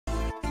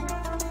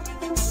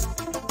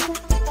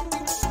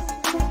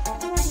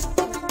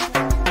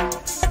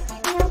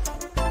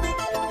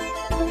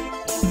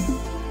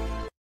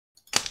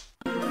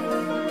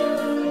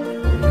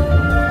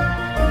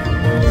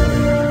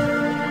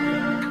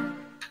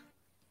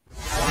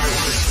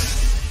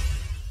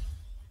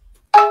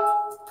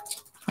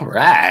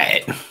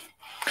right.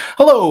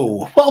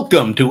 Hello,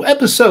 welcome to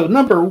episode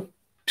number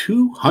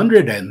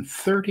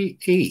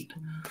 238.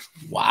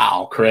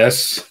 Wow,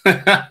 Chris.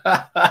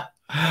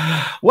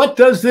 What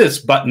does this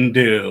button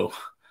do?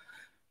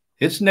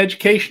 It's an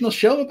educational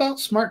show about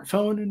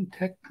smartphone and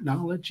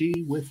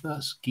technology with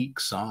us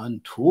geeks on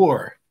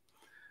tour.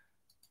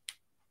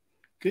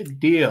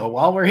 Good deal.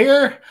 While we're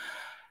here,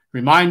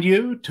 remind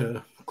you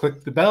to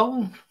click the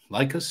bell,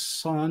 like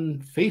us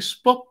on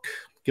Facebook,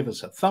 give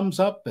us a thumbs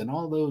up, and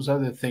all those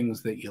other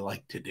things that you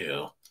like to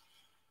do.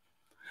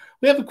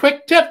 We have a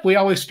quick tip. We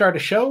always start a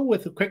show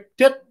with a quick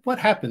tip. What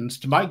happens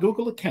to my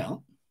Google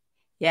account?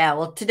 Yeah,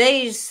 well,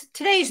 today's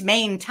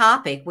main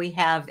topic, we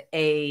have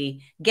a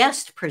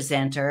guest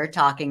presenter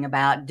talking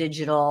about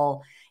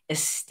digital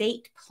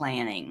estate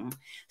planning.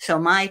 So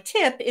my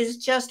tip is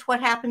just what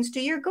happens to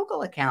your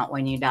Google account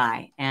when you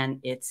die, and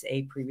it's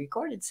a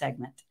pre-recorded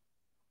segment.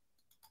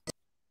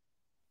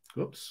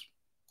 Oops.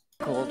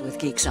 With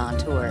Geeks on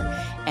Tour.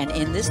 And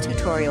in this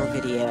tutorial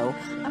video,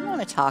 I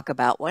want to talk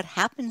about what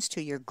happens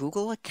to your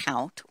Google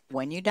account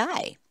when you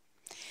die.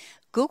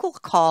 Google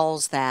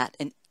calls that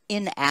an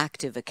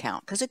inactive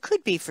account because it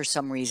could be for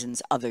some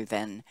reasons other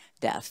than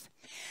death.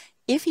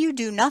 If you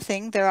do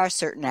nothing, there are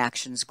certain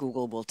actions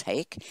Google will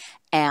take,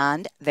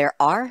 and there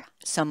are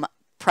some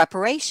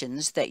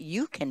preparations that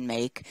you can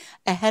make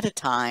ahead of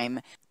time.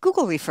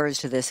 Google refers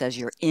to this as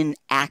your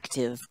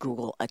inactive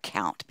Google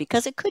account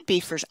because it could be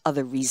for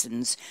other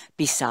reasons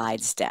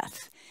besides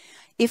death.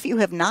 If you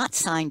have not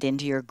signed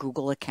into your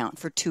Google account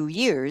for 2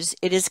 years,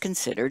 it is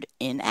considered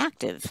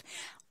inactive.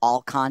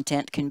 All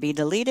content can be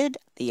deleted,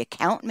 the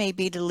account may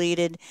be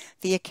deleted,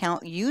 the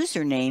account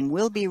username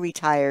will be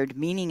retired,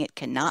 meaning it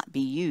cannot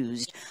be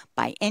used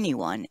by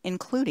anyone,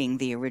 including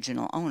the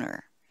original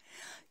owner.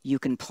 You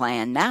can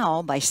plan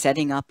now by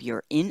setting up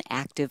your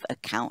inactive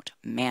account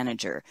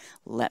manager.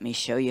 Let me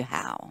show you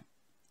how.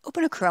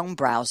 Open a Chrome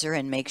browser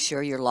and make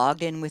sure you're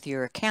logged in with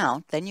your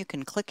account. Then you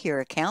can click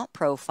your account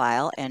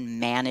profile and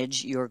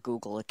manage your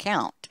Google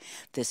account.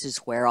 This is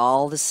where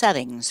all the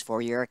settings for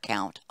your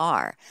account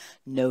are.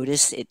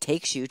 Notice it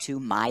takes you to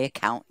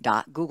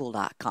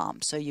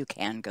myaccount.google.com, so you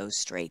can go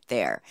straight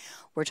there.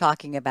 We're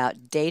talking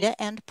about data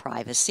and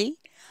privacy.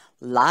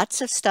 Lots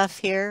of stuff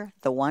here.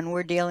 The one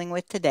we're dealing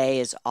with today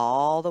is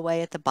all the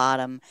way at the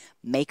bottom.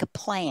 Make a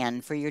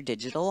plan for your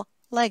digital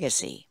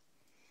legacy.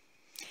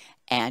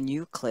 And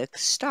you click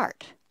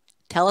Start.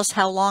 Tell us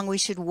how long we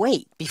should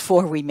wait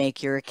before we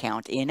make your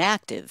account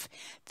inactive.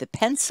 The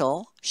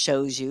pencil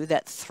shows you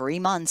that 3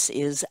 months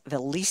is the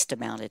least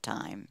amount of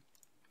time.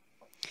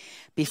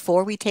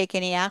 Before we take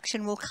any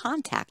action, we'll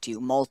contact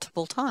you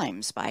multiple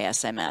times by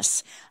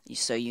SMS.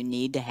 So you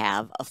need to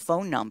have a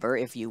phone number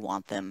if you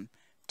want them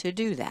to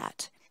do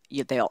that.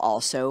 They'll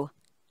also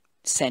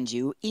send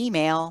you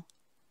email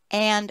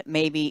and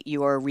maybe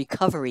your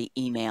recovery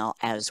email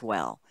as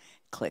well.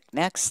 Click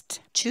Next.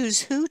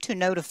 Choose who to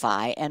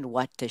notify and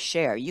what to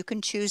share. You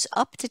can choose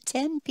up to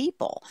 10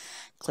 people.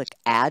 Click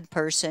Add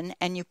Person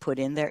and you put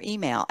in their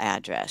email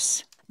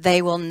address.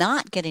 They will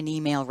not get an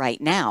email right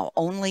now,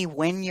 only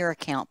when your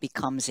account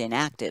becomes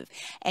inactive.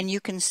 And you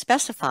can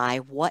specify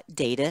what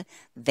data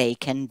they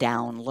can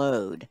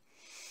download.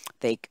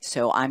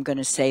 So I'm going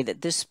to say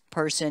that this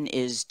person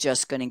is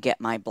just going to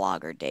get my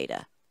Blogger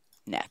data.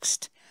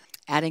 Next.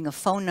 Adding a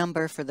phone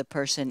number for the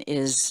person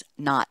is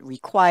not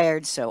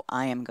required, so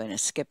I am going to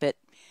skip it.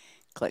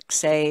 Click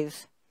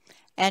Save,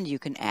 and you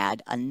can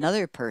add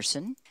another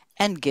person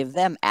and give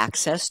them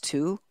access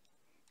to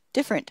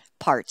different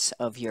parts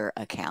of your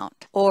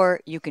account, or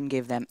you can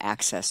give them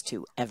access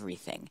to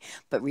everything.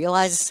 But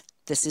realize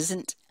this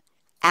isn't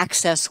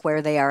access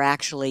where they are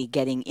actually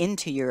getting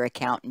into your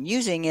account and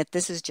using it.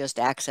 This is just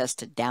access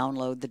to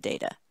download the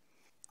data.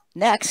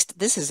 Next,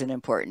 this is an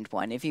important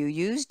one. If you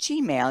use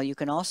Gmail, you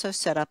can also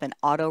set up an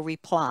auto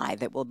reply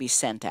that will be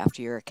sent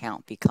after your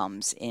account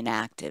becomes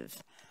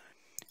inactive.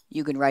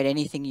 You can write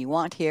anything you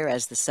want here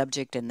as the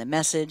subject and the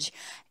message.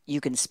 You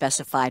can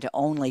specify to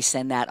only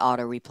send that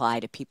auto reply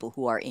to people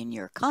who are in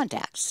your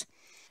contacts.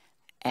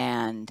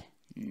 And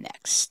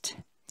next.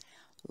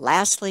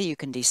 Lastly, you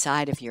can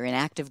decide if your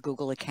inactive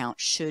Google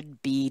account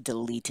should be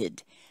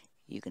deleted.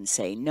 You can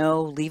say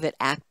no, leave it.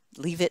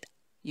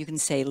 You can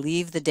say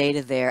leave the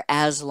data there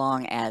as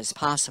long as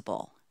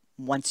possible.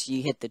 Once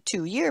you hit the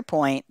 2-year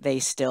point, they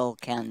still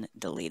can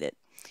delete it.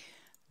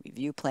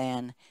 Review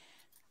plan,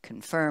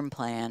 confirm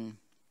plan.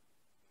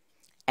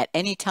 At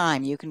any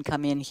time, you can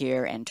come in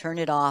here and turn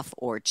it off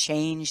or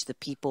change the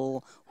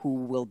people who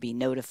will be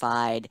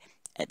notified,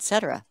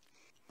 etc.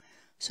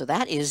 So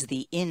that is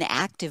the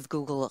inactive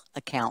Google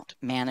account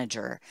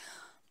manager.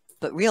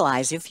 But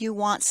realize if you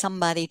want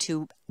somebody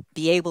to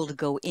be able to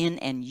go in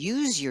and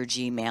use your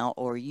Gmail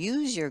or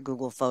use your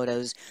Google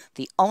Photos,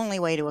 the only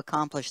way to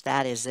accomplish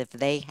that is if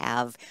they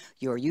have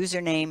your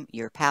username,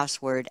 your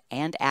password,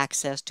 and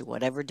access to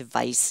whatever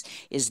device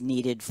is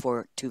needed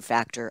for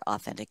two-factor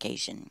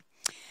authentication.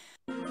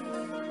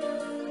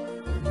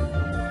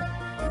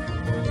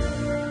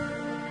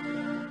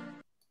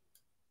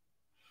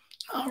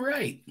 All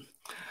right.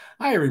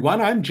 Hi, everyone.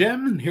 I'm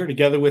Jim, and here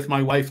together with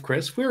my wife,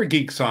 Chris, we're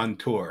Geeks on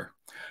Tour.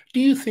 Do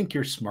you think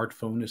your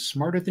smartphone is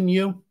smarter than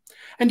you?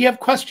 And do you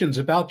have questions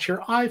about your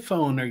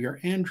iPhone or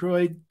your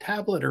Android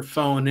tablet or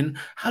phone? And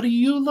how do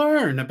you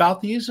learn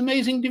about these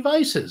amazing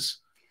devices?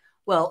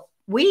 Well,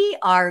 we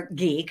are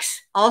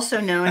geeks,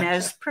 also known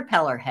as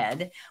Propeller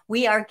Head.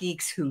 We are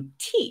geeks who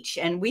teach,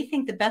 and we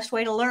think the best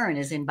way to learn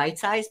is in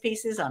bite-sized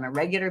pieces on a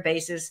regular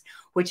basis,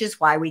 which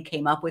is why we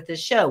came up with this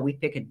show. We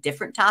pick a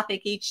different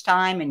topic each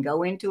time and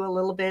go into a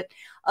little bit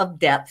of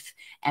depth,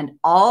 and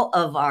all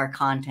of our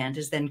content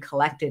is then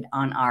collected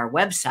on our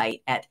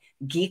website at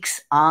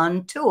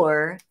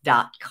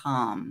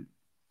geeksontour.com.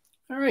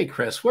 All right,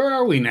 Chris, where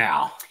are we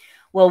now?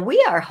 Well,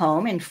 we are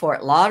home in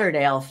Fort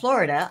Lauderdale,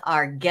 Florida.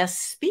 Our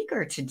guest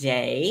speaker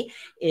today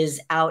is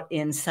out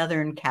in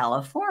Southern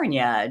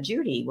California.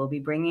 Judy, we'll be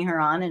bringing her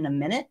on in a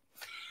minute.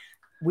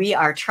 We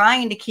are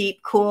trying to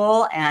keep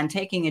cool and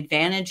taking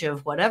advantage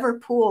of whatever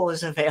pool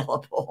is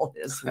available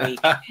this week.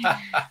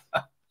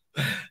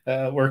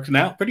 Working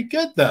out pretty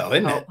good, though,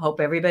 isn't it?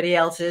 Hope everybody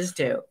else is,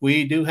 too.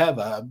 We do have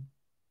a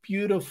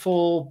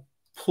beautiful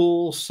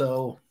pool,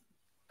 so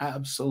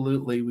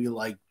absolutely we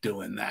like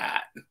doing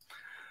that.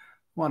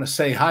 Want to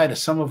say hi to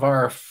some of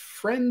our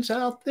friends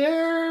out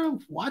there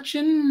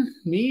watching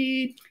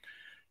me,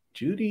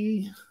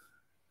 Judy,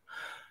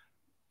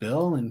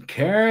 Bill and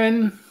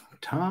Karen,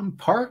 Tom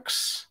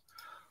Parks.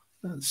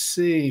 Let's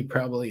see,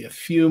 probably a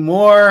few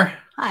more.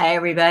 Hi,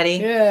 everybody.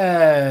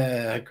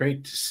 Yeah,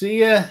 great to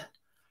see you.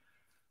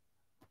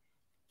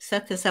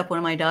 Set this up. One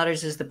of my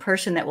daughters is the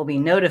person that will be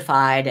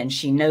notified, and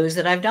she knows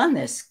that I've done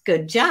this.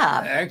 Good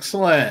job.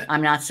 Excellent.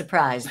 I'm not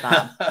surprised,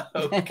 Bob.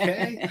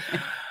 Okay.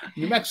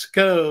 New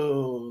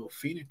Mexico,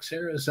 Phoenix,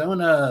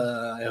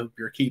 Arizona. I hope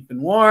you're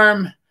keeping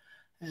warm.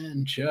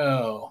 And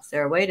Joe. Is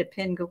there a way to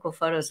pin Google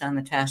Photos on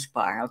the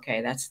taskbar?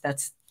 Okay, that's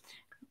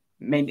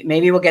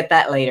maybe we'll get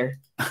that later.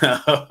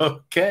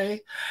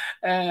 Okay.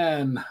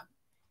 And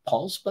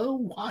Paulsbo,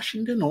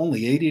 Washington,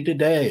 only 80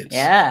 today.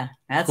 Yeah,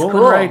 that's cool.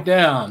 Right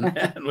down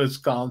in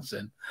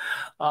Wisconsin.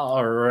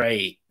 All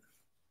right.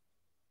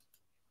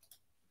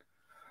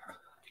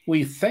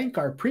 We thank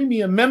our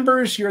premium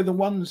members. You're the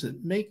ones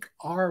that make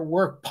our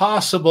work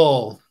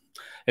possible.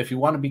 If you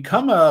want to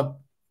become a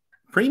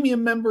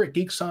premium member at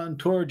Geeks on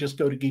Tour, just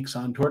go to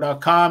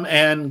geeksontour.com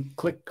and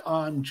click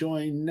on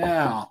Join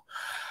Now.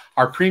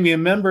 Our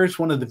premium members,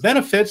 one of the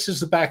benefits is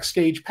the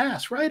backstage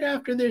pass. Right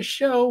after this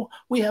show,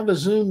 we have a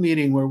Zoom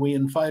meeting where we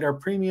invite our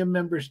premium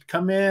members to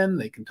come in.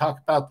 They can talk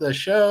about the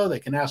show. They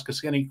can ask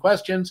us any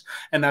questions,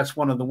 and that's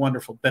one of the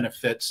wonderful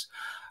benefits.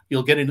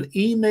 You'll get an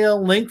email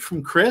link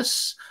from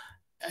Chris.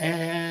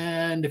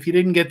 And if you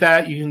didn't get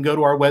that, you can go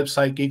to our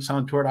website,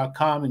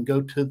 geeksontour.com, and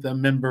go to the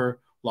member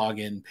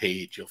login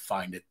page. You'll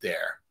find it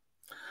there.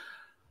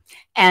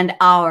 And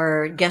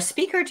our guest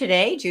speaker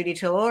today, Judy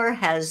Taylour,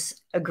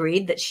 has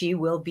agreed that she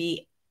will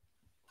be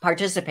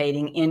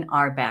participating in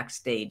our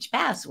backstage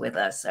pass with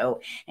us.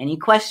 So any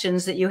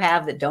questions that you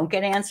have that don't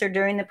get answered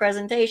during the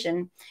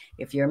presentation,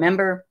 if you're a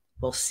member,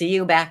 we'll see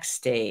you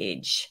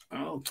backstage.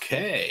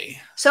 Okay.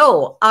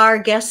 So our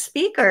guest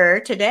speaker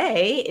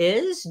today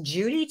is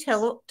Judy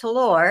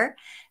Taylour.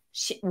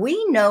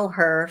 We know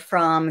her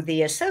from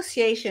the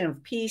Association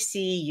of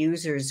PC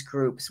Users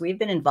Groups. We've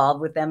been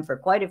involved with them for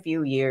quite a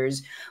few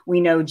years.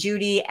 We know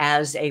Judy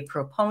as a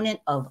proponent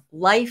of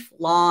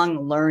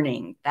lifelong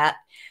learning. That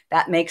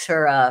makes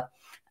her a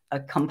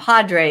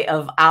compadre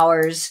of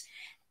ours.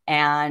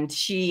 And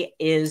she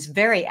is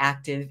very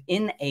active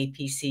in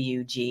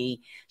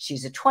APCUG.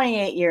 She's a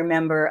 28-year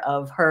member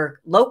of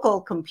her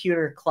local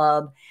computer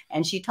club,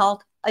 and she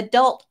taught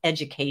adult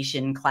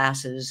education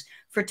classes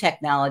for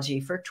technology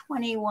for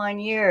 21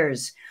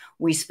 years.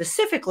 We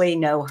specifically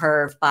know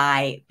her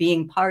by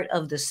being part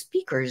of the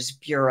Speakers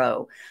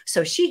Bureau.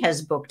 So she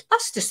has booked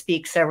us to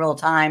speak several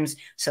times.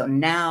 So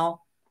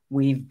now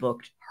we've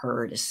booked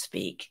her to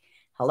speak.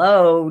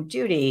 Hello,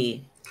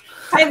 Judy.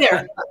 Hi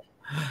there.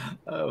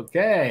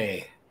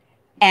 Okay.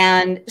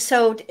 And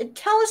so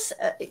tell us,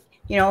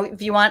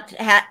 if you want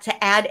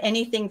to add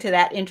anything to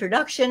that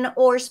introduction,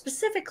 or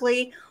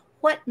specifically,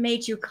 what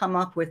made you come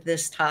up with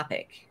this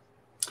topic?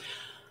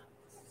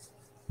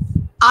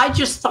 I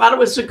just thought it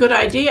was a good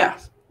idea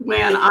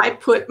when I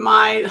put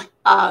my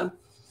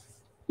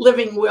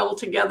living will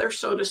together,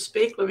 so to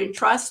speak, living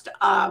trust.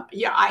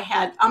 I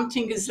had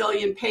umpteen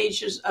gazillion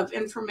pages of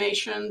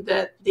information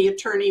that the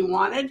attorney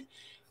wanted,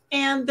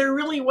 and there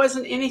really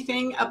wasn't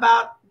anything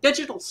about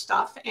digital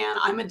stuff, and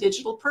I'm a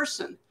digital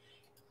person.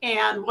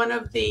 And one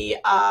of the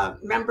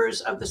members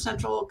of the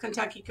Central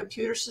Kentucky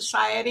Computer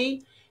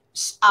Society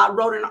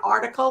wrote an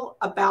article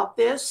about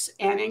this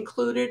and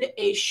included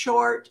a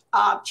short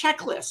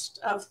checklist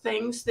of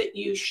things that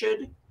you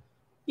should,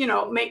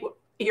 make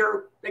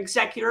your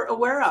executor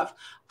aware of.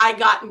 I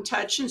got in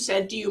touch and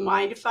said, do you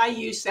mind if I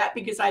use that?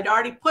 Because I'd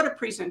already put a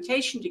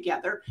presentation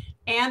together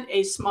and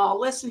a small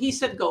list. And he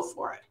said, go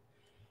for it.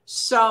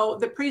 So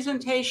the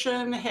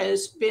presentation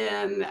has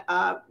been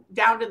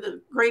down to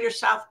the Greater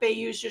South Bay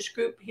Users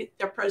Group.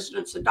 Their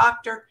president's a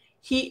doctor.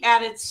 He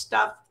added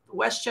stuff.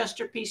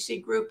 Westchester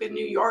PC group in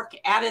New York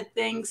added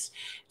things.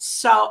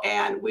 So,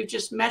 and we've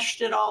just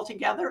meshed it all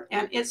together,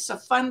 and it's a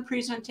fun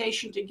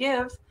presentation to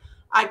give.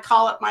 I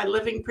call it my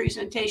living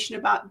presentation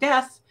about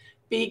death,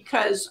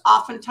 because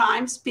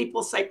oftentimes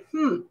people say,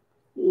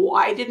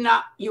 why did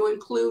not you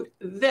include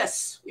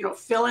this? You know,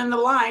 fill in the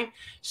line.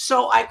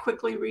 So I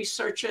quickly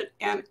research it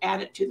and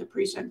add it to the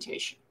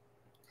presentation.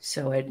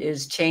 So it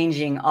is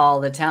changing all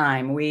the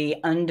time. We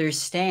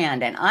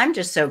understand. And I'm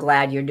just so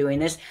glad you're doing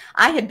this.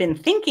 I had been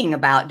thinking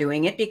about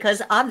doing it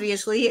because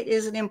obviously it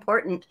is an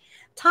important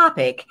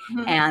topic.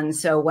 And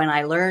so when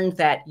I learned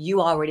that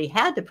you already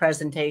had the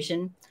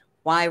presentation,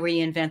 why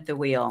reinvent the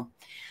wheel?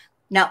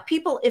 Now,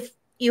 people, if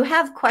you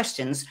have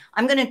questions,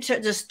 I'm going to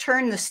just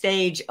turn the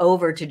stage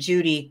over to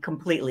Judy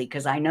completely,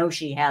 because I know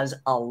she has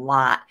a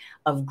lot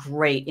of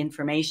great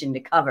information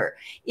to cover.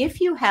 If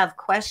you have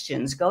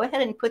questions, go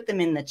ahead and put them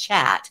in the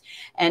chat,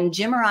 and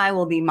Jim or I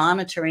will be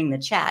monitoring the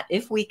chat.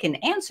 If we can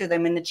answer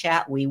them in the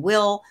chat, we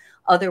will.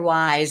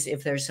 Otherwise,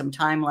 if there's some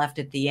time left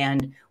at the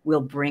end,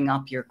 we'll bring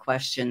up your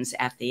questions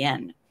at the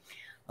end.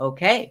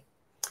 Okay.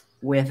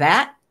 With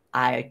that,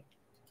 I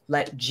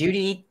let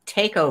Judy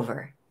take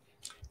over.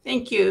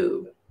 Thank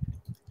you.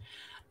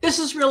 This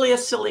is really a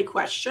silly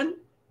question,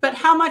 but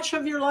how much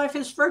of your life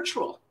is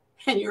virtual?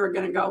 And you're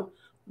going to go,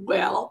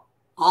 well,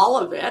 all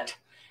of it.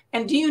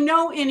 And do you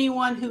know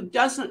anyone who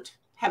doesn't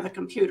have a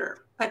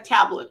computer, a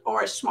tablet,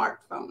 or a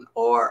smartphone,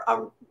 or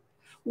a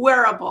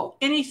wearable,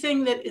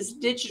 anything that is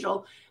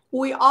digital?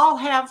 We all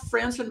have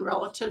friends and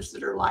relatives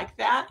that are like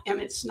that, and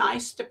it's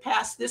nice to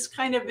pass this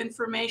kind of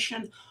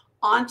information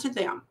on to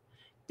them,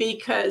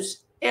 because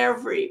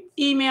every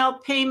email,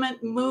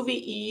 payment, movie,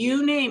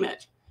 you name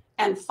it,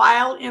 and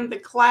file in the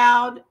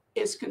cloud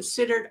is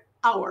considered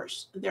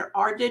ours. There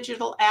are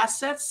digital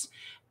assets.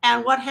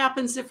 And what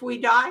happens if we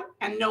die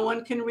and no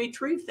one can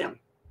retrieve them?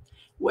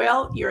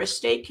 Well, your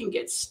estate can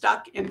get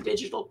stuck in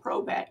digital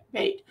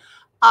probate.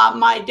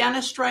 My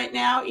dentist right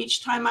now,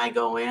 each time I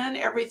go in,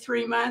 every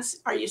 3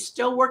 months, are you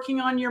still working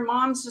on your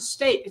mom's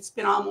estate? It's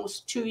been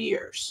almost 2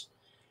 years.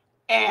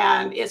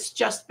 And it's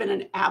just been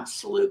an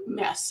absolute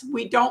mess.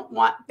 We don't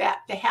want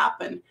that to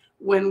happen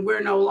when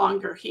we're no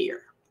longer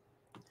here.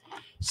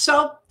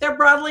 So they're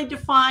broadly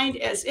defined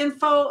as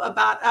info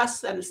about us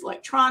that is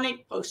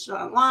electronic, posted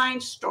online,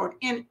 stored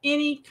in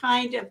any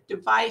kind of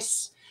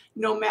device,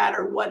 no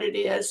matter what it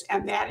is.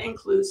 And that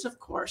includes, of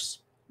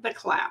course, the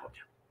cloud.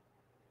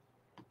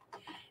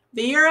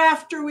 The year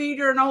after we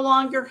are no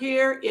longer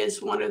here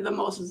is one of the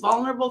most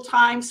vulnerable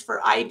times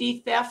for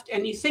ID theft.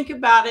 And you think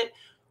about it,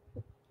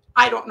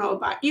 I don't know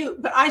about you,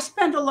 but I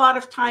spend a lot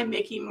of time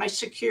making my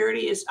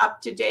security is up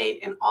to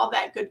date and all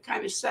that good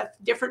kind of stuff,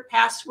 different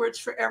passwords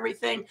for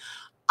everything.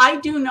 I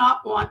do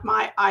not want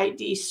my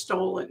ID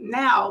stolen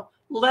now,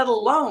 let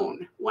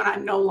alone when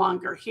I'm no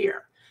longer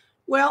here.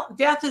 Well,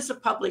 death is a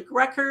public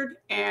record,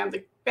 and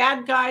the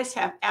bad guys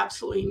have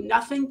absolutely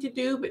nothing to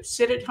do but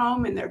sit at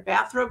home in their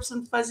bathrobes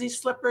and fuzzy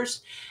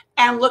slippers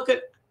and look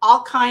at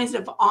all kinds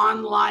of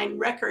online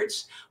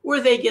records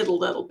where they get a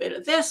little bit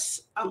of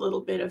this, a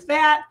little bit of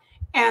that,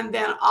 and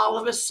then all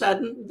of a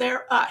sudden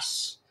they're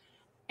us.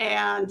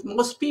 And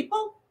most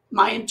people,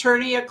 my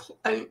attorney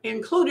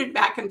included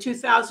back in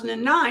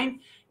 2009,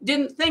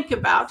 didn't think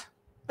about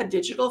a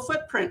digital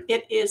footprint.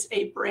 It is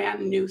a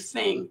brand new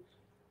thing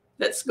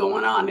that's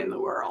going on in the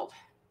world.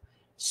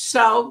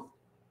 So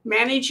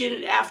managing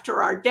it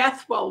after our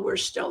death while we're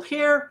still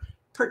here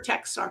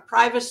protects our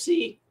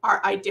privacy,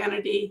 our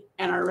identity,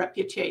 and our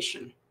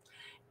reputation.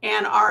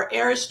 And our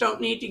heirs don't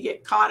need to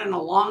get caught in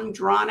a long,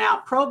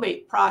 drawn-out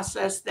probate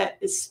process that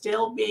is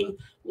still being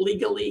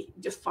legally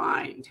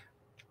defined.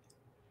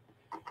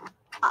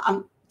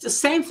 The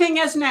same thing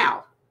as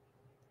now.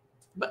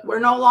 But we're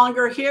no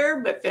longer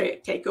here, but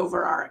they take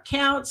over our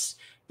accounts.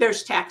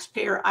 There's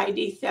taxpayer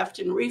ID theft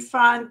and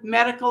refund,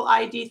 medical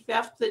ID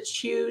theft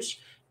that's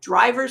huge,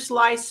 driver's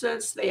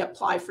license. They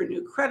apply for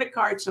new credit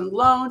cards and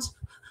loans.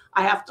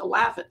 I have to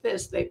laugh at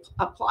this. They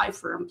apply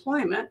for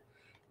employment,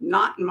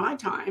 not in my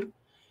time.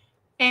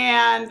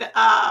 And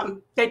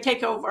they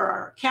take over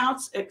our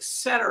accounts,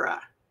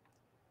 etc.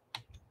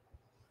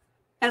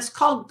 And it's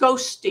called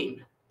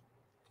ghosting.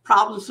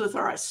 Problems with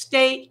our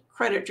estate.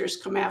 Creditors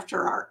come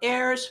after our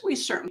heirs. We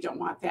certainly don't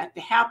want that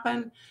to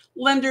happen.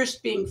 Lenders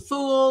being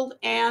fooled,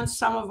 and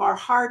some of our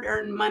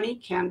hard-earned money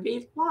can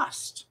be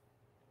lost.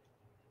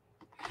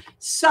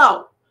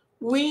 So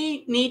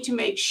we need to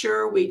make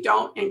sure we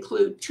don't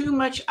include too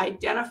much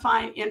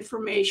identifying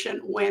information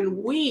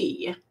when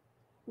we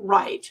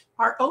write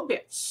our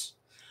obits.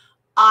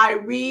 I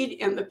read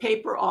in the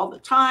paper all the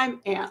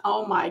time, and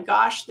oh my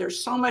gosh,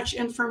 there's so much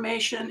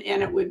information,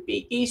 and it would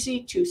be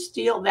easy to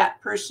steal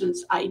that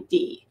person's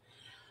ID.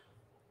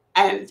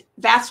 And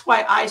that's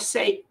why I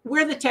say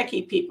we're the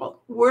techie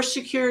people. We're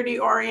security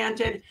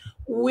oriented.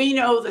 We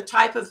know the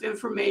type of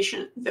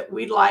information that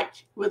would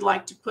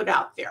like to put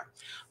out there.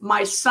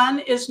 My son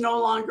is no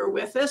longer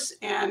with us,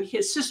 and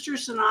his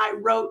sisters and I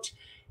wrote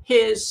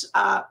his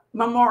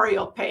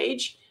memorial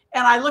page.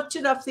 And I looked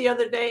it up the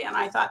other day, and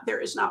I thought there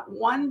is not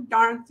one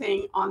darn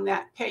thing on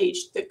that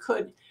page that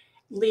could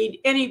lead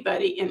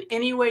anybody in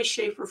any way,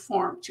 shape, or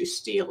form to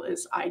steal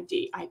his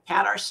ID. I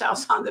pat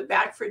ourselves on the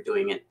back for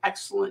doing an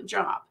excellent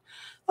job.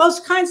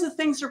 Those kinds of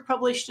things are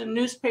published in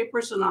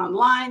newspapers and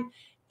online.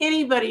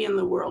 Anybody in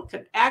the world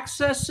can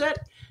access it.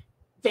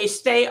 They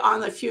stay on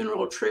the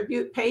funeral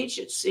tribute page,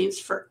 it seems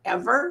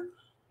forever.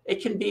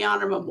 It can be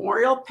on a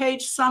memorial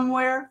page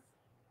somewhere.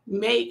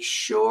 Make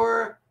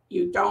sure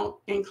you don't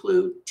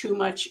include too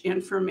much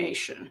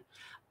information.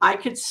 I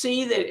could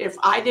see that if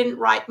I didn't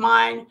write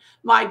mine,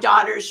 my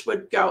daughters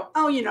would go,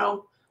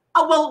 oh,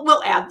 well,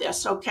 we'll add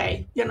this.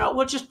 Okay.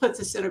 We'll just put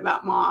this in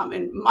about mom.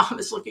 And mom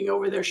is looking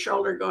over their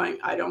shoulder going,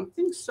 I don't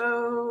think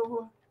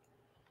so.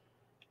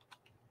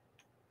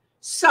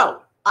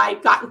 So I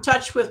got in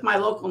touch with my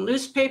local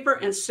newspaper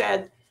and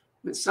said,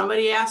 when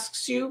somebody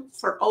asks you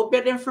for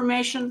obit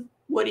information,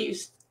 what do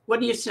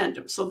you send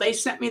them? So they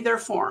sent me their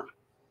form.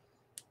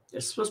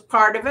 This was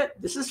part of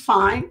it. This is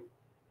fine.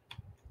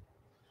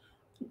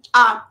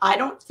 I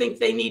don't think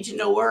they need to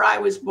know where I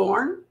was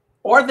born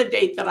or the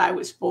date that I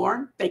was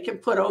born. They can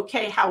put,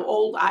 okay, how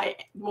old I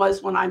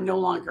was when I'm no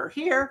longer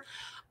here.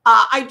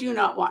 I do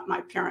not want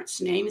my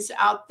parents' names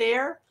out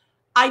there.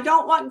 I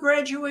don't want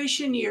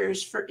graduation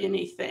years for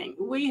anything.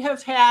 We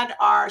have had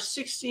our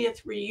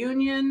 60th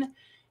reunion,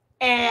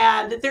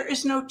 and there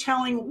is no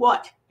telling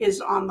what is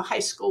on the high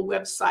school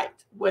website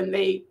when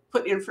they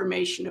put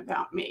information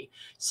about me.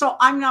 So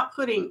I'm not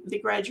putting the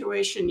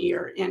graduation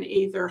year in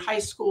either high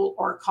school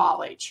or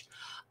college.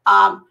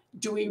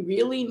 Do we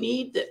really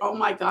need that? Oh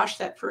my gosh,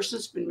 that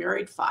person's been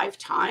married 5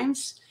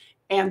 times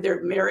and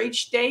their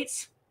marriage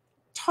dates?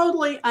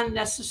 Totally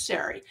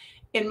unnecessary.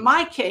 In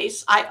my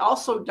case, I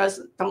also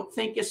don't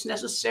think it's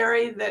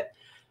necessary that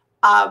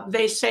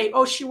they say,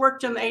 oh, she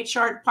worked in the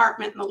HR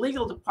department and the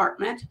legal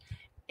department.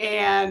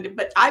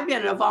 But I've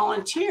been a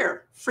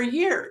volunteer for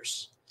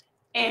years,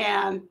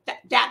 and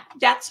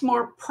that's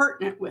more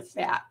pertinent with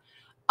that.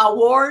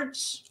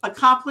 Awards,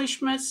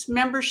 accomplishments,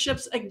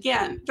 memberships,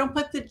 again, don't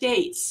put the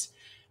dates.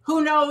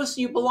 Who knows,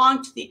 you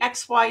belong to the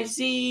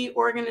XYZ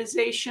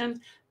organization.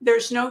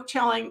 There's no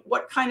telling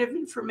what kind of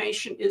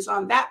information is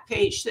on that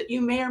page that you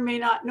may or may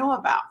not know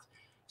about.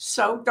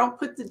 So don't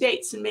put the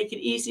dates and make it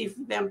easy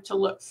for them to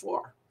look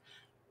for.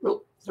 The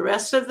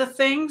rest of the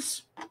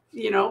things,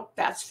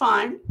 that's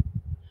fine.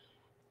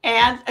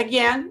 And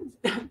again,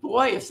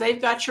 boy, if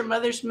they've got your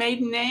mother's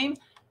maiden name,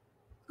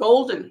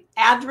 golden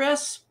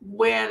address,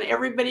 when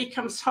everybody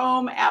comes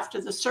home after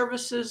the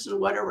services and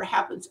whatever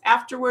happens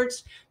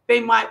afterwards, they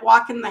might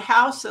walk in the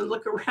house and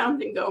look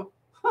around and go,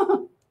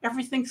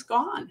 everything's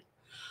gone.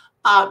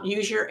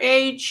 Use your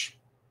age,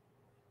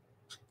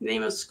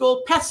 name of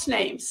school, pets'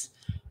 names.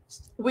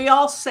 We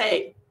all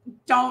say,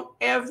 don't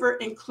ever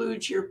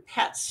include your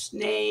pet's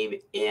name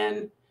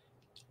in,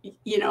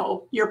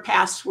 your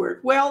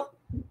password. Well,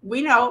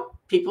 we know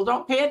people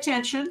don't pay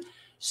attention.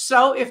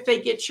 So if they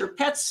get your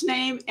pet's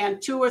name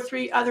and 2 or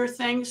 3 other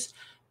things,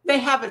 they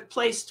have it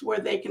placed where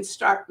they can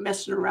start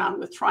messing around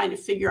with trying to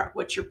figure out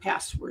what your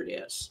password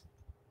is.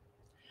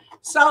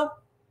 So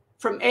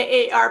from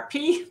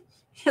AARP,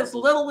 as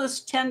little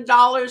as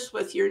 $10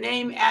 with your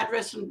name,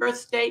 address, and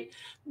birth date,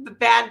 the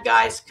bad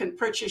guys can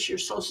purchase your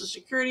social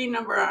security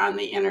number on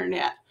the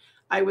internet.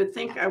 I would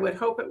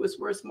hope it was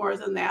worth more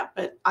than that,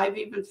 but I've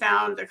even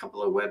found a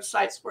couple of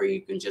websites where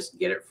you can just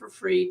get it for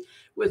free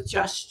with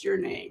just your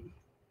name.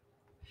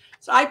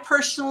 So I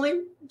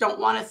personally don't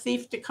want a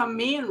thief to come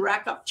me and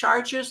rack up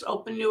charges,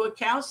 open new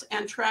accounts,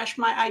 and trash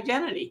my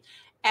identity.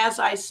 As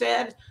I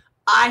said,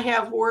 I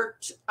have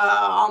worked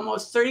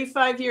almost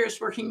 35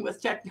 years working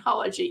with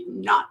technology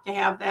not to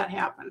have that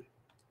happen.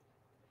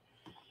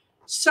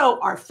 So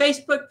our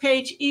Facebook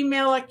page,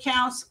 email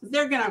accounts,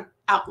 they're going to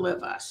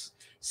outlive us.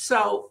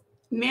 So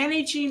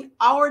managing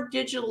our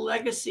digital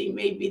legacy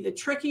may be the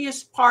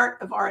trickiest part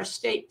of our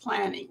estate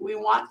planning. We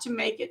want to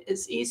make it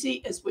as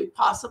easy as we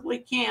possibly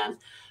can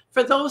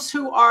for those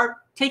who are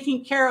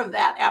taking care of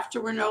that after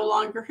we're no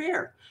longer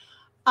here.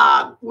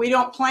 We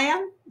don't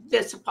plan.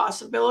 That's a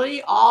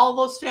possibility. All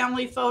those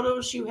family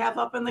photos you have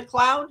up in the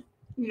cloud,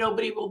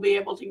 nobody will be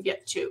able to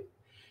get to.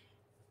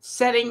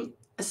 Settling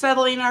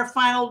our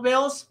final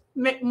bills,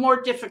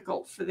 more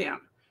difficult for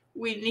them.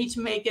 We need to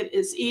make it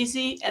as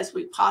easy as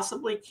we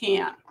possibly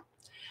can.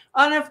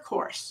 And of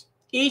course,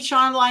 each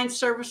online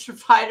service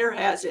provider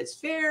has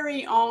its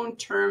very own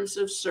terms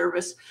of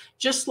service,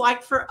 just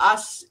like for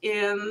us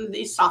in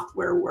the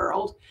software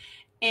world.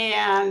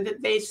 And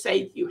they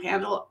say you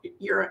handle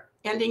your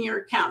ending your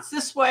accounts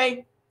this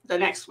way. The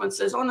next one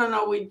says, oh,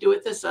 no, we do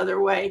it this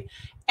other way.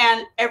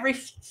 And every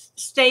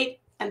state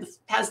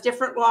has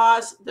different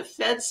laws. The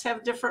feds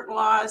have different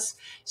laws.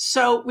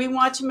 So we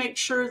want to make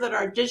sure that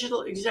our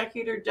digital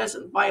executor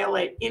doesn't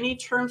violate any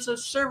terms of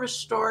service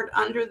stored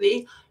under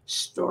the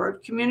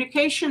Stored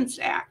Communications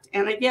Act.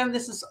 And again,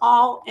 this is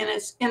all in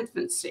its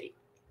infancy.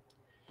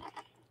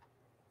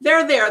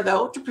 They're there,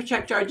 though, to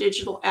protect our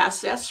digital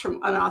assets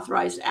from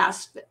unauthorized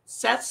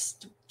assets,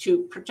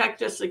 to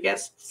protect us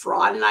against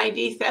fraud and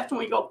ID theft. And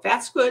we go,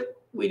 that's good.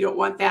 We don't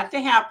want that to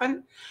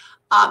happen.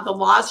 The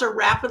laws are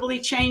rapidly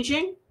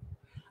changing.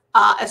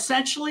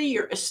 Essentially,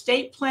 your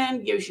estate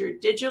plan gives your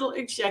digital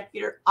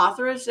executor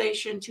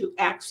authorization to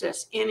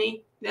access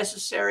any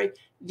necessary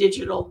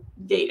digital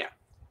data.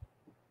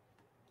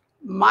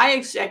 My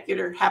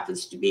executor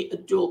happens to be a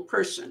dual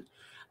person.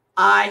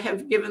 I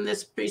have given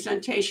this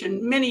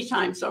presentation many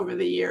times over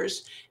the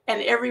years,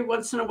 and every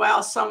once in a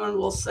while someone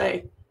will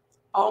say,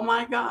 oh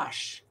my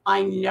gosh,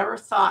 I never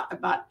thought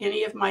about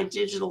any of my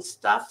digital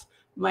stuff.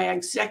 My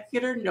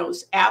executor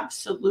knows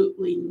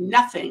absolutely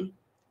nothing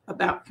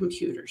about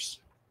computers.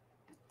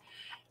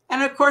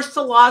 And of course,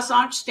 the laws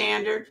aren't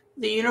standard.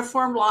 The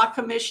Uniform Law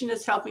Commission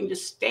is helping to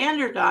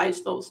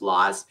standardize those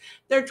laws.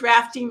 They're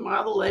drafting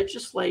model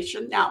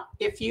legislation. Now,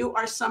 if you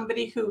are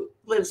somebody who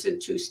lives in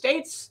 2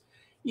 states,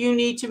 you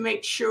need to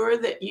make sure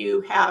that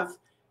you have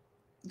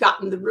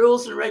gotten the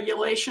rules and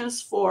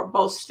regulations for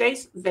both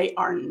states. They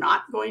are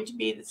not going to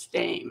be the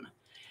same.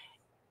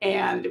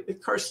 And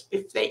of course,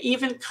 if they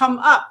even come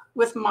up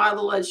with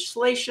model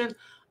legislation,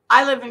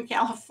 I live in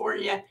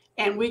California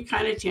and we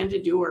kind of tend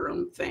to do our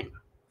own thing.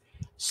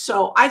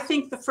 So I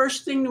think the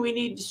first thing we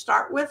need to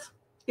start with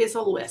is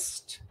a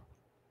list.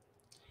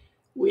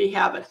 We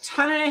have 1.5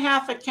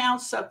 ton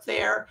accounts up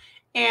there,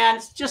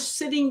 and just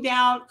sitting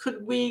down,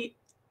 could we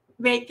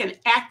make an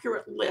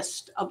accurate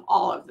list of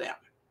all of them?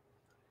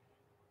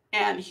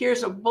 And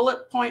here's a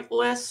bullet point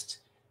list.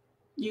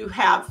 You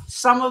have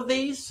some of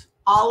these,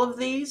 all of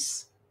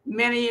these.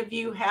 Many of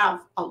you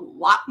have a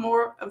lot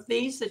more of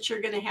these that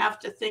you're going to have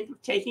to think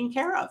of taking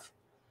care of.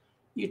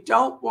 You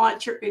don't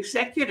want your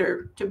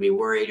executor to be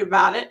worried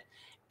about it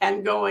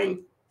and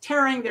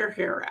tearing their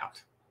hair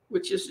out,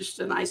 which is just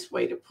a nice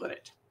way to put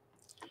it.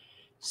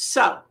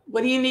 So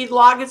what do you need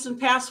logins and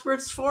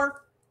passwords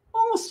for?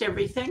 Almost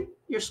everything.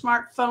 Your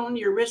smartphone,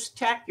 your wrist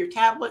tech, your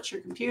tablets,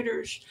 your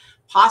computers,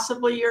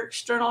 possibly your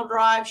external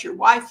drives, your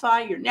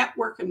Wi-Fi, your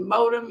network and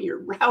modem, your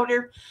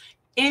router,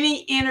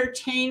 any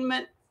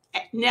entertainment,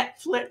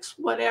 Netflix,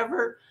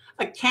 whatever,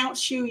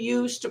 accounts you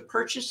use to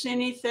purchase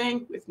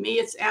anything. With me,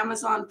 it's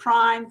Amazon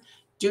Prime.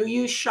 Do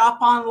you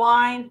shop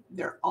online?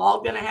 They're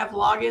all going to have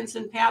logins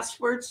and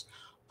passwords.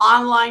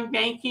 Online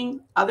banking,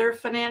 other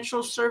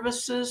financial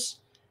services.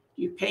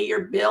 You pay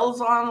your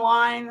bills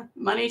online,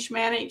 money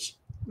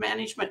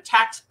management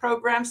tax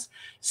programs,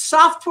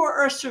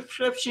 software or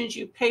subscriptions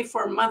you pay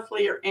for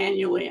monthly or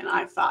annually. And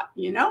I thought,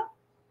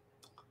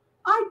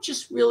 I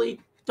just really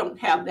don't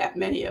have that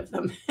many of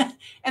them.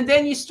 And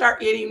then you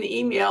start getting the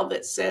email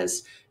that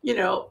says,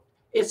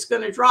 it's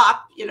going to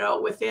drop,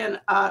 within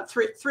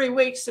 3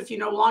 weeks. If you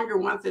no longer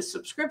want this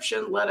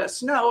subscription, let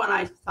us know. And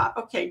I thought,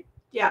 okay,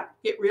 yeah,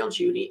 get real,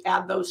 Judy,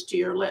 add those to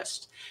your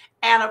list.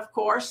 And of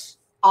course,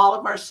 all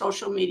of our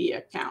social media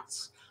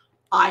accounts.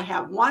 I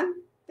have one,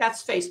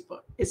 that's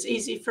Facebook. It's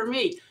easy for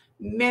me.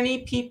 Many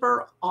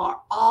people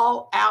are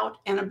all out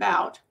and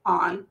about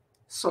on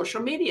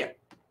social media.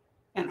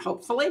 And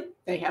hopefully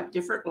they have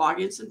different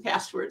logins and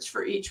passwords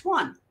for each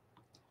one.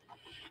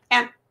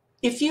 And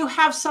if you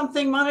have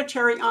something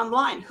monetary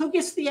online, who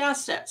gets the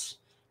assets?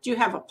 Do you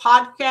have a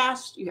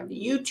podcast? Do you have a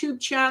YouTube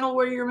channel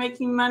where you're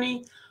making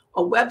money?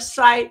 A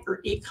website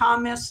or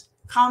e-commerce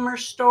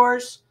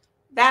stores?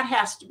 That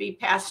has to be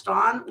passed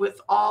on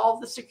with all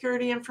the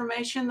security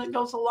information that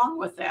goes along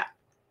with that.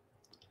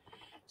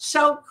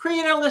 So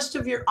create a list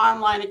of your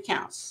online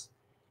accounts.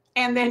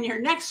 And then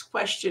your next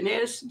question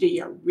is, do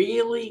you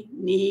really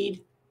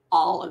need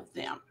all of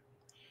them?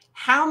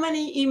 How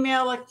many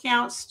email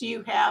accounts do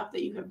you have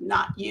that you have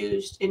not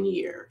used in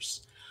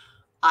years?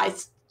 I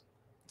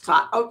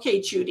thought,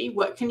 okay, Judy,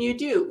 what can you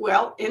do?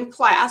 Well, in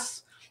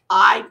class,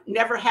 I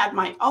never had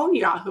my own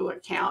Yahoo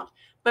account,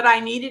 but I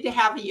needed to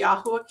have a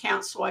Yahoo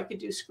account so I could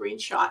do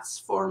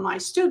screenshots for my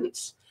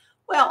students.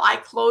 Well, I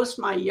closed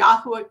my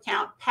Yahoo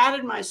account,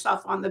 patted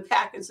myself on the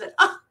back and said,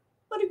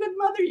 what a good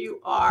mother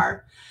you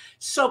are.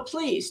 So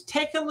please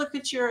take a look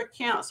at your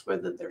accounts,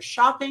 whether they're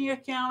shopping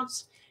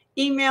accounts,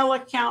 email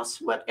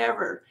accounts,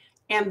 whatever.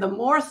 And the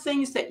more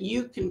things that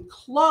you can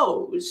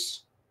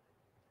close,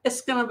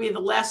 it's going to be the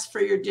less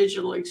for your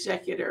digital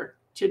executor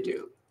to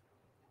do.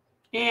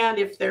 And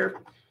if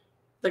they're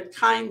the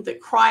kind that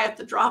cry at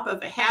the drop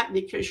of a hat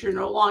because you're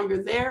no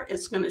longer there,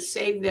 it's going to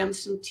save them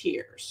some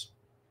tears.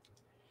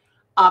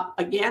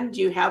 Again,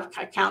 do you have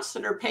accounts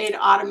that are paid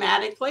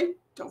automatically?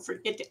 Don't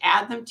forget to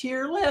add them to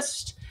your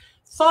list.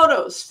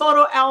 Photos,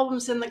 photo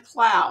albums in the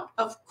cloud.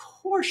 Of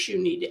course, you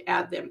need to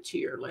add them to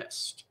your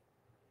list.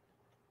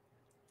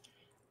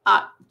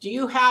 Do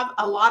you have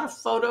a lot of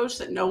photos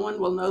that no one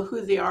will know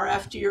who they are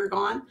after you're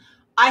gone?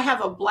 I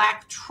have a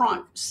black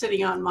trunk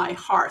sitting on my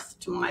hearth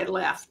to my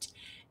left,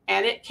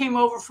 and it came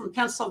over from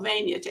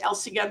Pennsylvania to El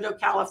Segundo,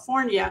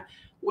 California,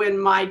 when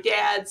my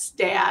dad's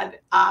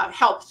dad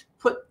helped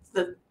put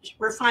the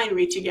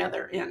refinery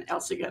together in El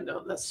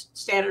Segundo, the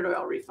Standard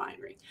Oil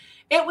refinery.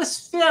 It was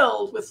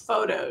filled with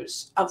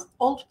photos of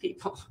old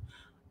people.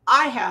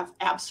 I have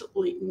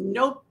absolutely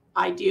no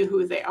idea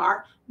who they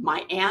are.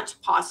 My aunt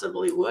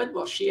possibly would.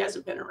 Well, she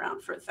hasn't been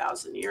around for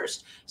 1,000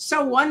 years.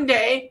 So one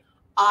day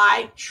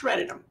I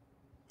shredded them.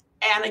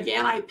 And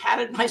again, I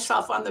patted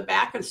myself on the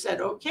back and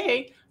said,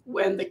 okay,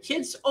 When the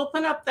kids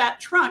open up that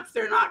trunk,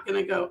 they're not going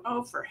to go,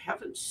 oh, for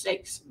heaven's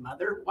sakes,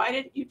 mother, why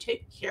didn't you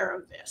take care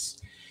of this?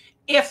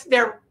 If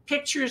they're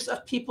pictures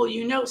of people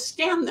you know,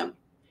 scan them,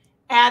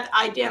 add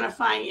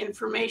identifying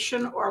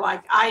information, or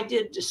like I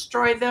did,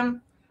 destroy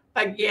them.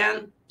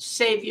 Again,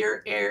 save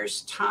your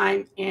heirs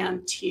time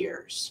and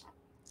tears.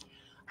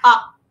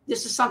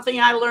 This is something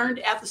I learned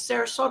at the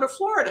Sarasota,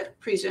 Florida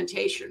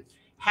presentation.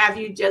 Have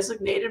you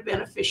designated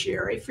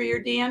beneficiary for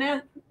your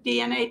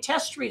DNA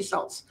test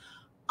results?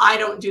 I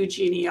don't do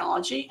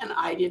genealogy, and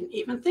I didn't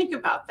even think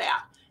about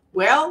that.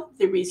 Well,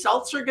 the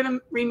results are going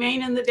to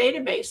remain in the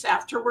database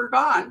after we're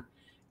gone.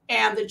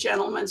 And the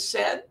gentleman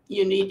said,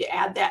 you need to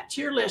add that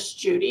to your list,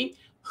 Judy.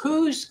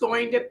 Who's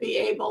going to be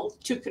able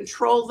to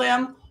control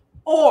them,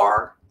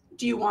 or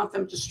do you want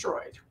them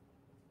destroyed?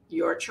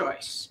 Your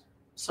choice.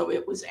 So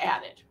it was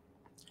added.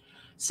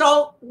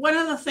 So one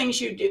of the things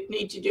you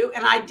need to do,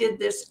 and I did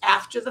this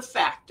after the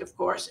fact, of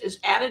course, is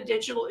add a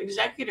digital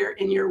executor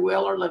in your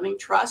will or living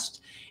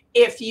trust.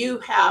 If you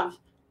have,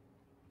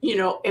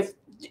 if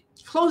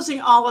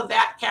closing all of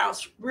that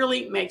counts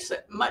really makes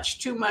it much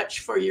too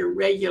much for your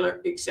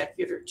regular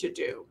executor to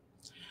do.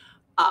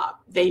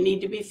 They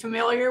need to be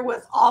familiar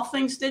with all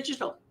things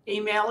digital,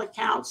 email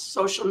accounts,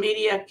 social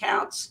media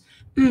accounts,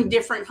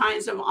 different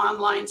kinds of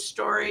online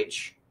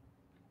storage,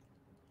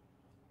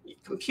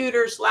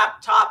 computers,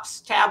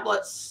 laptops,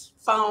 tablets,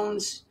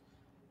 phones,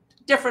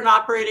 different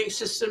operating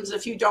systems.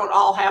 If you don't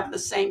all have the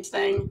same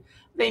thing,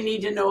 they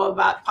need to know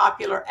about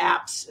popular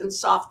apps and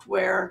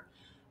software.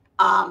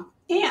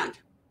 And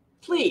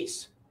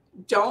please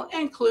don't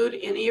include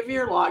any of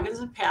your logins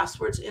and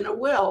passwords in a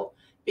will,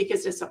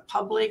 because it's a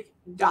public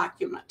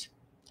document.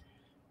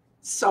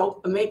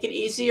 So make it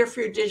easier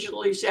for your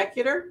digital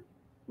executor.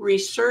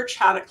 Research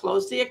how to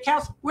close the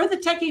accounts. We're the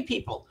techie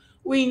people.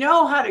 We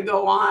know how to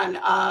go on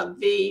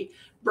the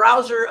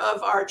browser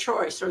of our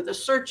choice or the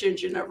search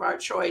engine of our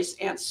choice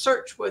and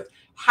search with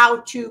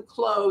how to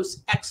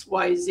close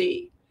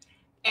XYZ,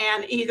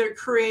 and either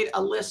create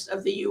a list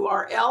of the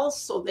URLs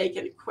so they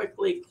can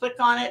quickly click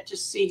on it to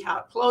see how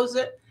to close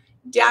it,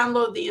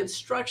 download the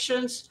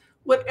instructions,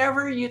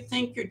 whatever you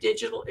think your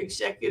digital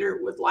executor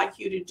would like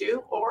you to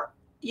do, or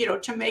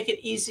to make it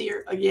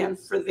easier again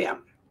for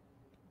them.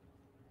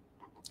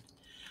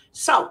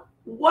 So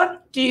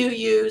what do you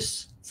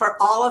use for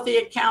all of the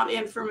account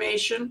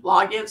information,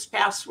 logins,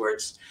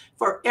 passwords,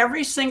 for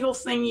every single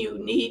thing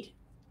you need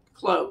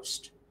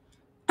closed?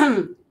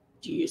 Do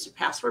you use a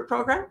password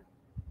program?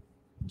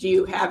 Do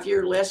you have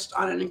your list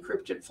on an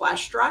encrypted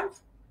flash drive?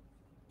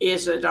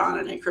 Is it on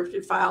an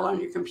encrypted file on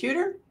your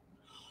computer?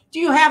 Do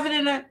you have it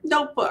in a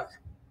notebook?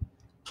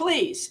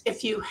 Please,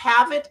 if you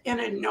have it in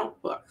a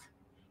notebook,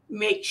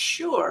 make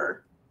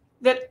sure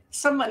that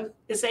someone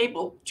is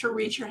able to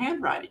read your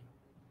handwriting.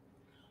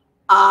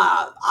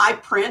 I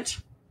print.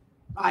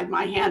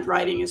 My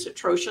handwriting is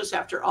atrocious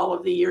after all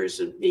of the years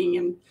of being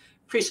in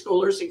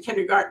preschoolers and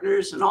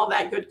kindergartners and all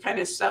that good kind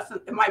of stuff.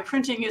 And my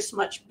printing is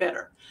much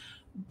better.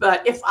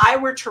 But if I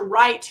were to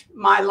write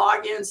my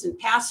logins and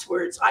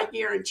passwords, I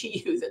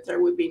guarantee you that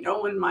there would be no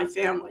one in my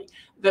family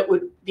that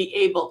would be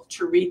able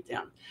to read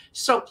them.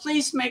 So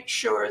please make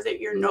sure that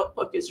your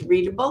notebook is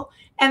readable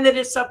and that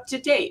it's up to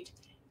date.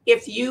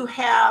 If you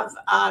have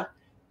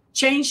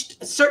changed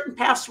a certain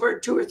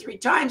password 2 or 3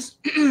 times,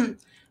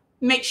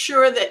 make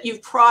sure that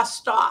you've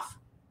crossed off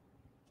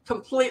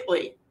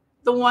completely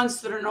the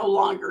ones that are no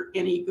longer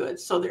any good.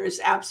 So there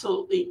is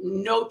absolutely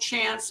no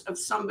chance of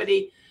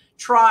somebody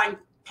trying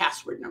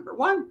password number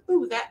 1.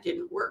 Ooh, that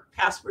didn't work.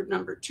 Password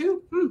number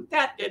 2.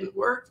 That didn't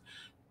work.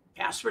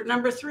 Password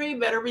number 3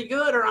 better be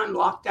good or I'm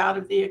locked out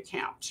of the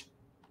account.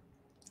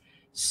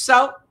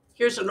 So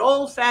here's an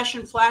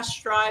old-fashioned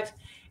flash drive.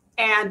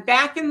 And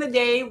back in the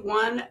day,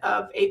 one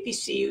of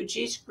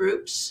APCUG's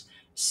groups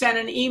sent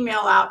an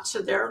email out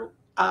to their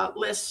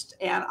list,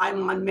 and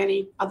I'm on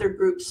many other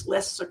groups'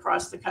 lists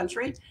across the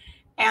country.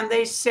 And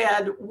they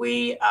said,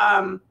 we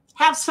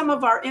have some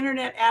of our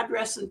internet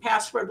address and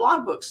password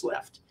logbooks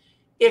left.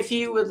 If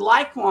you would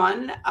like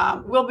one,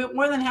 we'll be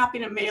more than happy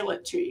to mail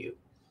it to you.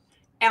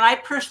 And I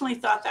personally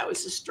thought that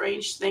was a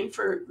strange thing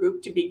for a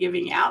group to be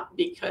giving out,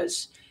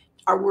 because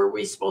were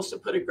we supposed to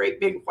put a great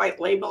big white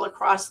label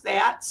across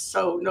that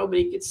so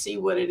nobody could see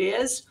what it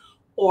is,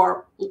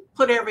 or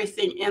put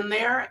everything in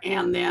there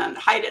and then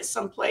hide it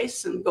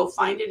someplace and go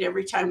find it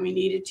every time we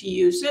needed to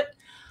use it?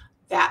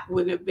 That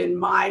would have been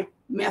my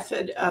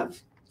method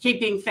of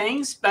keeping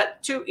things,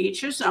 but to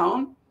each his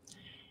own.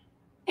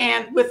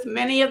 And with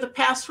many of the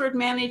password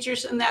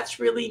managers, and that's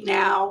really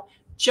now,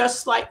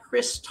 just like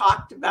Chris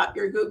talked about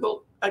your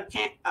Google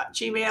account,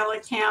 Gmail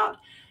account,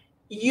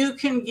 you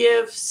can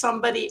give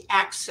somebody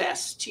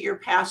access to your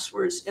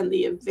passwords in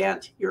the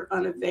event you're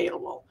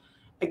unavailable.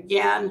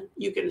 Again,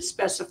 you can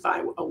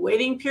specify a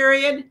waiting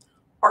period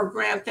or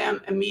grant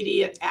them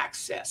immediate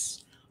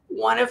access.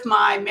 One of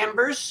my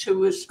members, who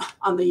was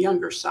on the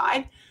younger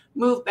side,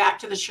 moved back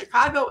to the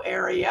Chicago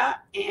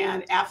area,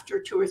 and after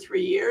 2 or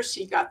 3 years,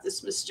 he got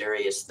this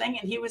mysterious thing,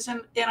 and he was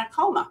in a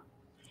coma.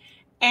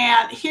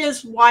 And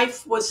his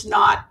wife was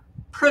not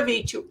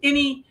privy to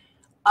any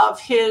of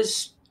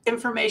his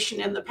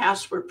information in the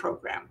password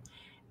program,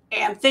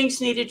 and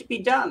things needed to be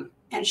done.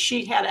 And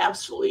she had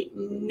absolutely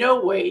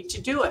no way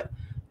to do it.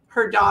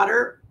 Her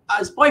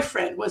daughter's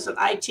boyfriend was an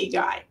IT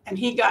guy, and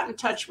he got in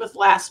touch with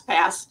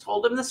LastPass,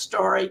 told him the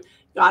story,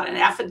 got an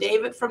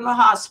affidavit from the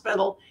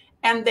hospital,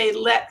 and they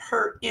let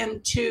her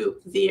into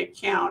the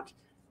account,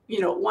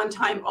 one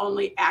time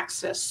only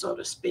access, so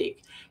to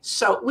speak.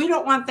 So we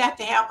don't want that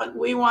to happen.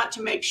 We want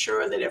to make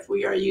sure that if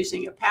we are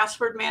using a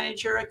password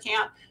manager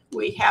account,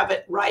 we have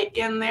it right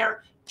in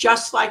there,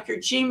 just like your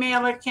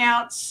Gmail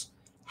accounts,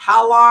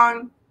 how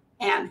long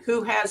and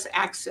who has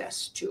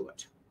access to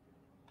it.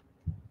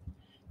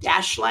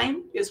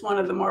 Dashlane is one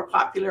of the more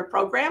popular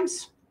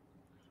programs.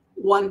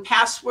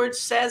 1Password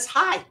says,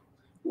 hi,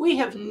 we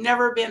have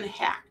never been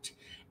hacked.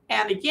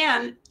 And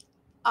again,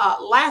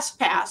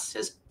 LastPass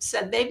has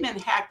said they've been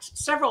hacked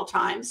several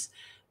times,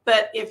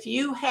 but if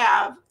you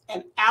have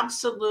an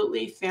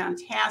absolutely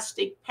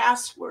fantastic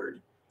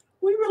password,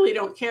 we really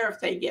don't care if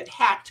they get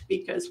hacked,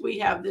 because we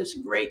have this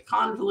great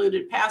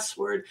convoluted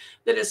password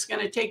that it's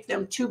going to take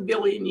them 2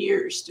 billion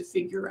years to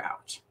figure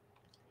out.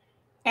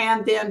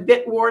 And then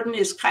Bitwarden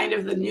is kind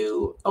of the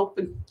new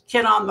open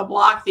kid on the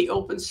block, the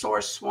open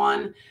source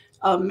one.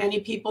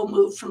 Many people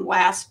moved from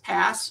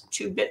LastPass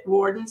to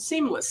Bitwarden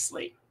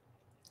seamlessly.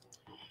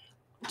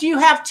 Do you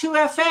have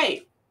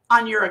 2FA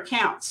on your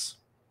accounts?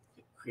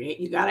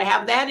 You got to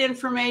have that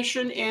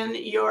information in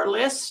your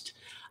list.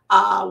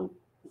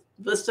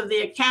 List of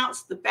the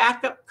accounts, the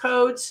backup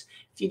codes.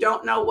 If you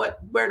don't know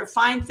where to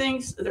find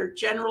things, they're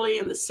generally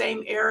in the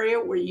same area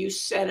where you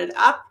set it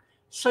up.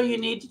 So you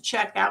need to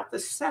check out the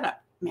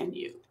setup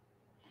menu.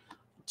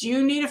 Do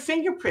you need a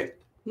fingerprint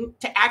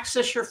to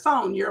access your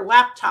phone, your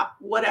laptop,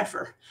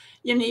 whatever?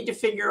 You need to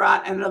figure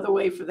out another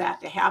way for that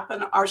to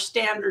happen. Our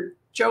standard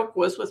joke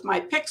was with my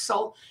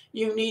Pixel,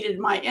 you needed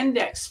my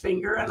index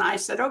finger. And I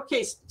said,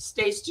 okay,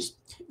 Stace, just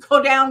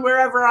go down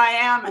wherever I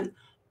am and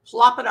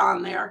plop it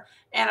on there.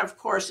 And of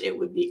course, it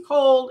would be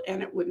cold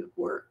and it wouldn't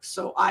work.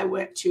 So I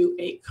went to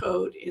a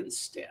code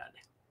instead.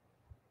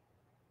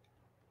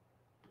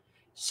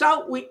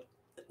 So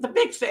the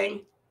big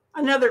thing,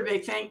 another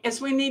big thing, is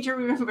we need to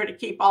remember to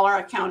keep all our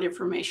account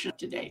information up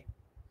to date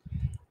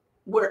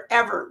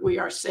wherever we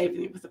are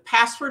saving it. With the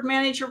password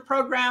manager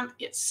program,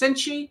 it's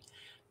cinchy,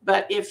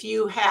 but if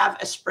you have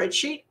a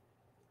spreadsheet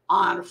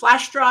on a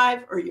flash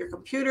drive or your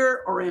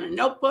computer or in a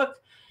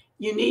notebook,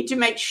 you need to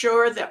make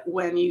sure that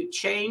when you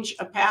change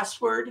a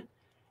password,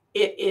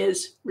 it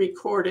is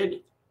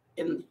recorded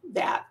in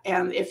that.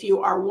 And if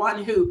you are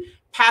one who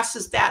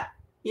passes that,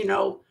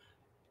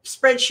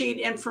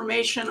 spreadsheet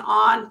information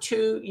on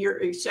to your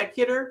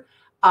executor,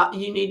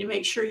 you need to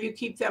make sure you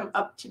keep them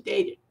up to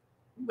date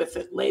with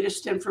the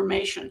latest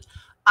information.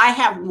 I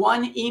have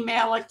one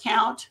email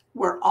account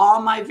where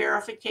all my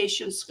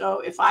verifications go.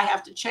 If I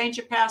have to change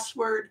a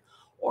password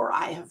or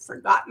I have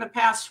forgotten a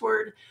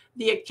password,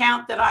 the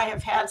account that I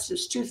have had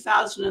since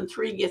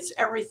 2003 gets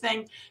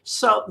everything.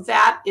 So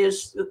that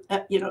is,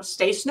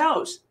 Stace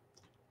knows.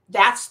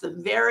 That's the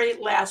very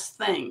last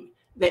thing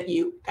that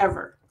you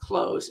ever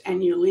close,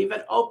 and you leave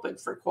it open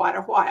for quite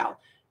a while,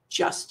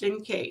 just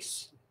in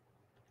case.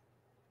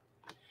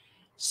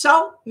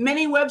 So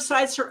many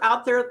websites are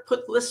out there that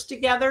put lists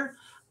together.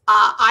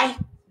 I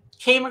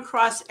came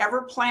across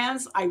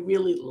Everplans. I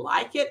really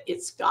like it.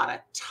 It's got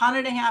a ton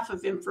and a half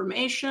of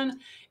information.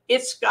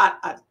 It's got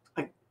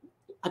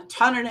a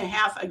ton and a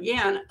half,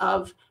 again,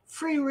 of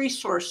free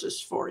resources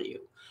for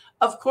you.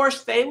 Of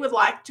course, they would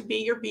like to be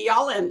your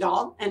be-all,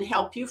 end-all and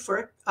help you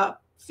for a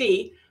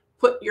fee,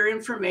 put your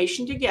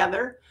information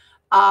together,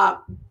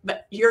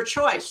 but your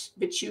choice.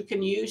 But you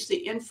can use the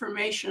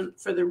information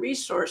for the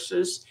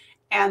resources,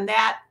 and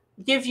that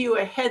give you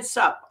a heads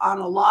up on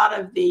a lot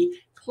of the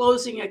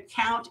closing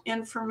account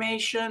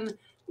information,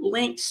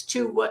 links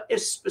to what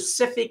is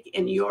specific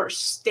in your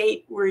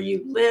state where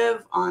you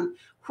live, on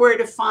where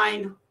to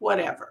find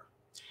whatever.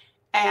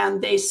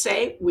 And they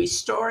say we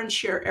store and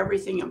share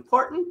everything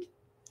important,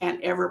 and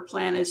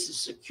Everplan is a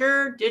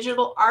secure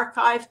digital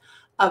archive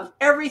of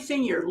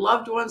everything your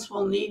loved ones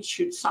will need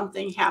should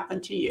something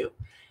happen to you.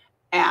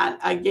 And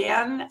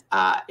again,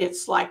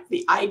 it's like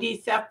the ID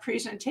theft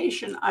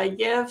presentation I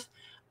give.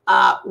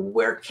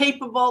 We're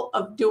capable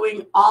of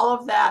doing all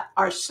of that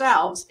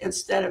ourselves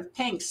instead of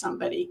paying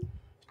somebody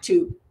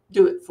to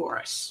do it for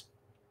us.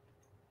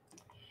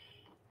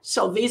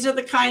 So these are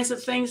the kinds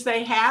of things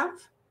they have.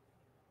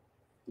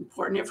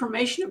 Important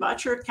information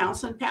about your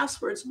accounts and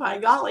passwords, by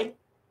golly.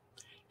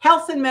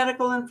 Health and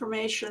medical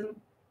information.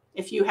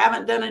 If you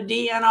haven't done a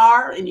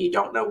DNR and you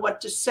don't know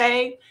what to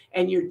say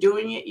and you're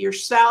doing it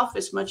yourself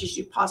as much as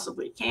you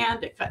possibly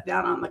can to cut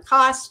down on the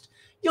cost,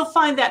 you'll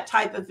find that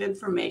type of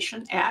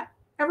information at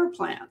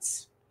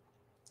Everplans.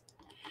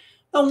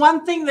 The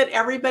one thing that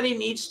everybody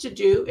needs to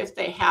do, if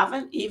they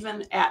haven't,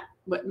 even at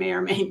what may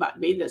or may not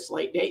be this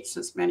late date,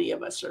 since many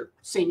of us are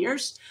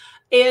seniors,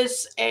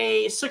 is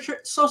a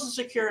Social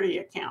Security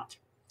account.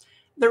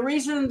 The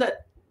reason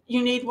that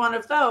you need one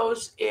of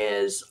those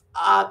is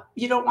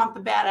you don't want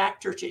the bad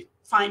actor to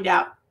find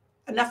out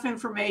enough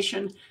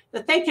information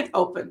that they can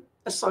open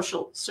a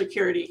Social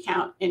Security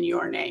account in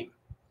your name.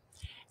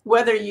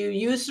 Whether you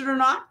use it or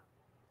not,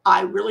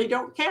 I really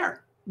don't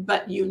care.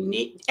 But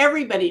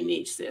everybody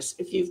needs this.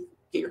 If you've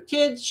your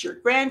kids, your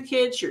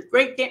grandkids, your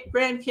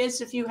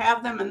great-grandkids, if you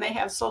have them and they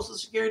have Social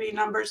Security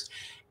numbers,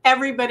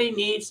 everybody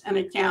needs an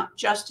account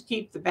just to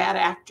keep the bad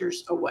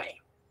actors away.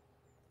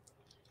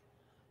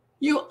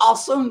 You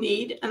also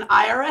need an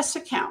IRS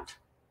account.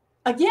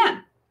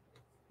 Again,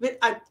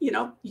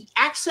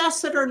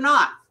 access it or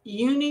not,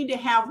 you need to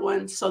have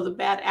one so the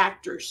bad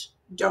actors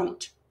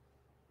don't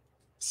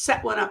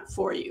set one up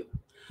for you.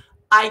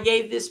 I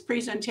gave this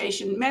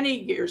presentation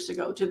many years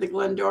ago to the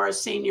Glendora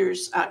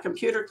Seniors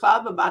Computer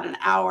Club, about an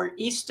hour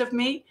east of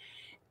me.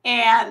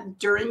 And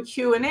during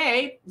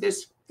Q&A,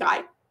 this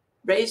guy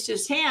raised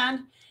his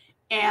hand,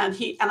 and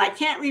I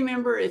can't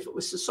remember if it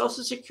was the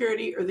Social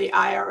Security or the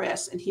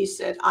IRS. And he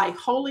said, I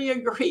wholly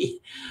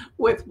agree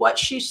with what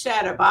she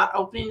said about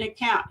opening an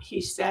account. He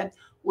said,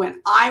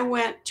 when I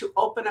went to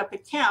open up an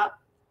account,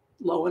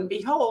 lo and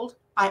behold,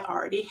 I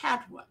already had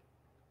one.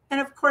 And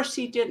of course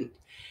he didn't.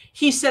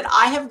 He said,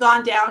 I have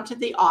gone down to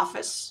the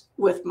office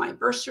with my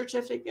birth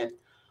certificate,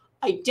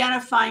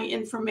 identifying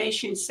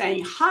information,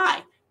 saying,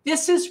 hi,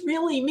 this is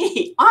really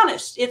me.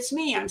 Honest, it's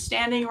me. I'm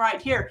standing right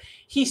here.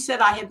 He said,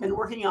 I have been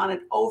working on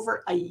it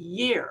over a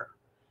year,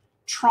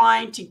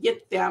 trying to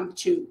get them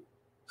to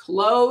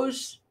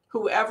close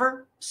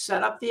whoever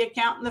set up the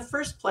account in the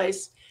first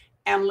place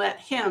and let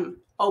him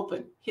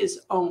open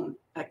his own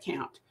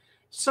account.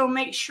 So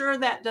make sure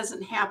that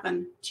doesn't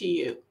happen to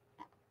you.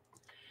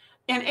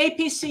 In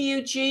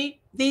APCUG,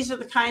 these are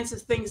the kinds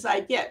of things I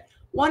get.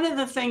 One of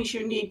the things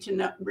you need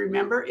to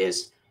remember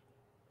is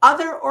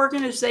other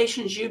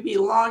organizations you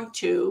belong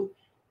to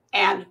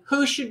and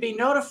who should be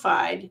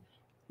notified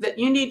that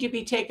you need to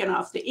be taken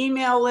off the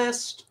email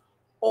list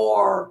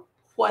or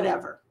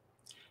whatever.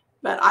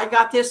 But I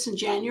got this in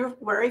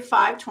January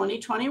 5,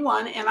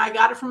 2021, and I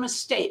got it from a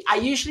state. I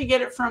usually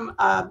get it from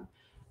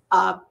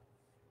a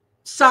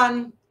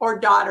son or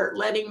daughter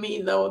letting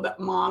me know that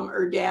mom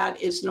or dad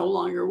is no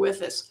longer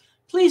with us.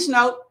 Please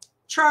note,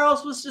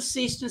 Charles was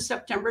deceased in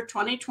September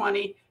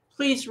 2020.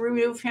 Please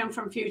remove him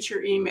from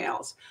future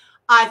emails.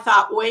 I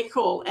thought, way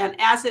cool. And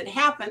as it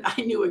happened,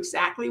 I knew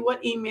exactly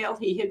what email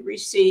he had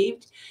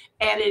received,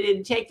 and it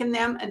had taken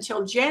them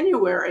until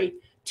January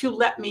to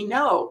let me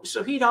know.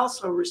 So he'd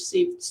also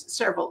received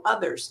several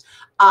others.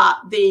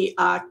 The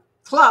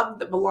club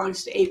that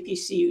belongs to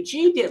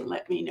APCUG didn't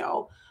let me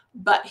know,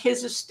 but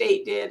his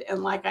estate did.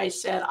 And like I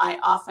said, I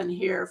often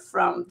hear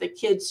from the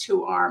kids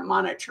who are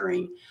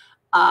monitoring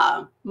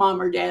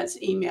mom or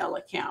dad's email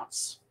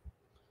accounts.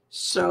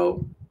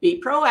 So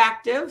be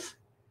proactive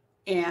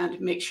and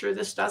make sure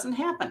this doesn't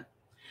happen.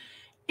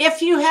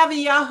 If you have a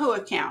Yahoo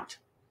account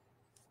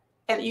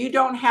and you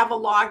don't have a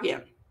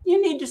login,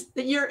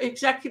 your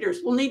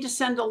executors will need to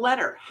send a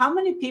letter. How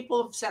many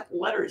people have sent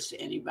letters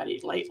to anybody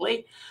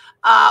lately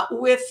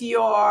with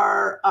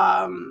your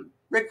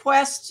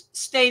request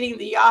stating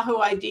the Yahoo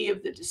ID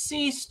of the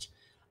deceased,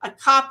 a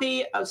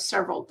copy of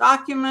several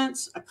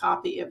documents, a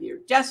copy of your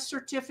death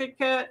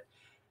certificate,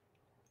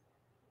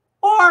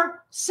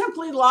 or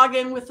simply log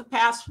in with the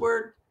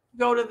password,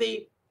 go to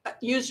the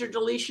user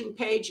deletion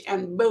page,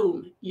 and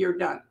boom, you're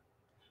done.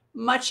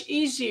 Much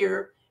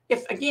easier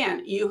if,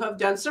 again, you have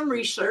done some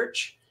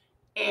research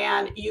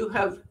and you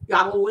have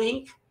got a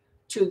link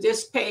to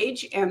this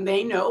page and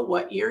they know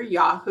what your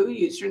Yahoo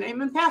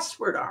username and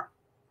password are.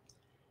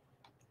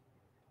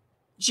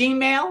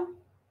 Gmail.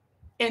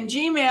 In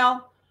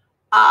Gmail,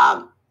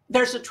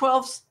 there's a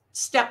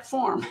 12-step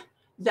form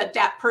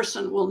that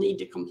person will need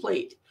to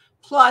complete.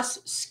 Plus,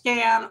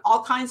 scan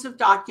all kinds of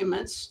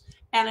documents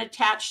and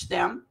attach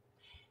them,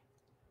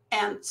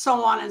 and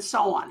so on and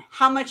so on.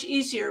 How much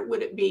easier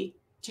would it be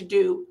to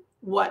do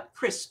what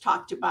Chris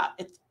talked about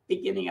at the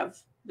beginning of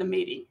the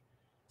meeting?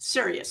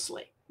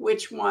 Seriously,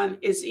 which one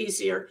is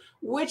easier?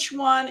 Which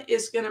one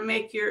is going to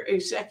make your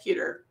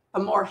executor a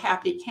more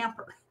happy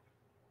camper?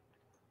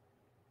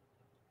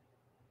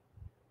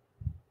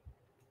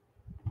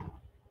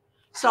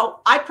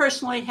 So I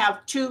personally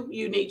have 2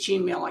 unique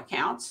Gmail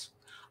accounts.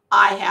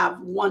 I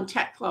have 1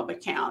 Tech Club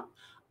account.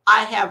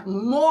 I have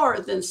more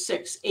than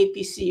 6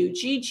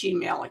 APCUG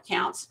Gmail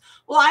accounts.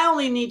 Well, I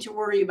only need to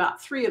worry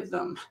about 3 of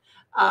them.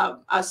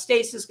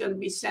 Stace is going to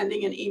be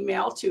sending an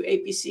email to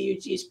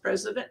APCUG's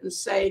president and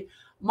say,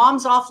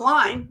 Mom's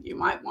offline. You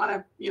might want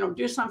to,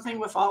 do something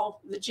with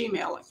all the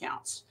Gmail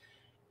accounts.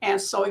 And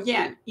so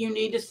again, you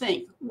need to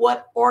think,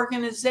 what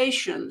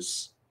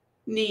organizations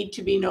need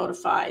to be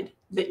notified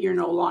that you're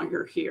no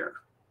longer here?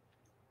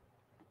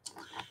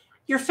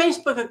 Your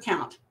Facebook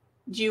account,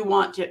 do you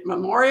want it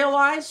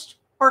memorialized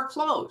or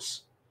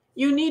closed?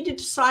 You need to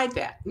decide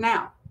that.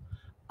 Now,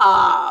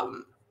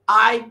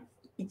 I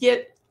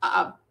get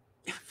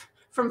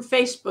from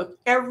Facebook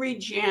every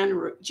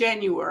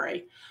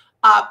January,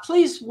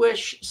 please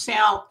wish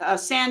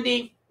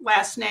Sandy,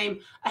 last name,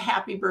 a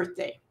happy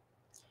birthday.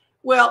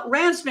 Well,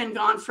 Rand's been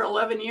gone for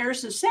 11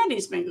 years and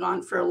Sandy's been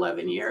gone for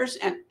 11 years.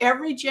 And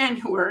every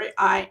January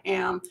I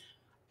am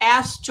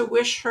asked to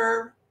wish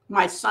her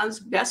my son's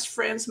best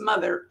friend's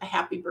mother a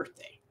happy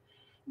birthday.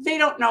 They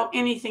don't know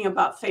anything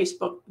about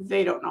Facebook.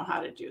 They don't know how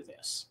to do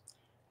this.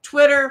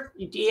 Twitter,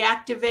 you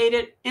deactivate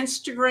it.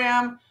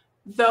 Instagram,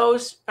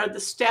 those are the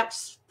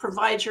steps.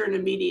 Provide you're an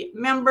immediate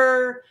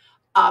member.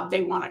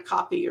 They want a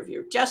copy of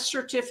your death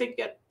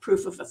certificate,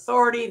 proof of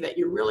authority that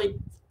you're really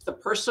the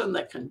person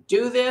that can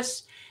do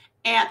this,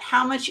 and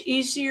how much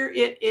easier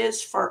it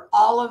is for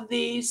all of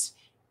these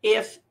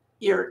if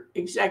your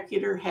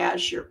executor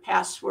has your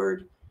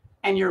password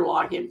and your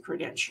login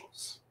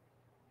credentials.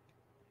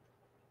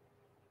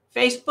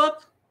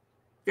 Facebook,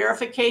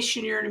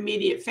 verification you're an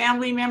immediate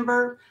family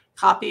member,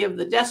 copy of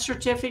the death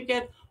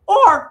certificate,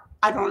 or,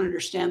 I don't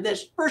understand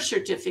this, birth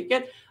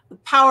certificate, the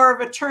power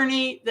of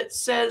attorney that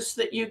says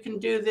that you can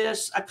do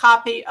this, a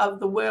copy of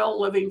the will,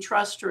 living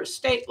trust, or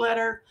estate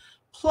letter,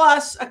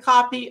 plus a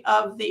copy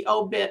of the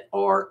obit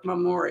or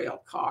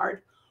memorial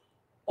card.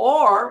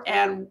 Or,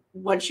 and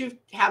once you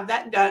have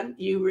that done,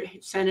 you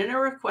send in a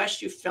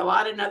request, you fill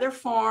out another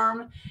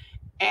form,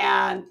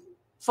 and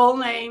full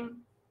name,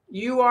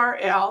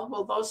 URL,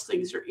 well, those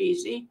things are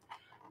easy.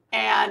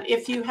 And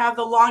if you have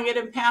the login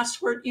and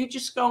password, you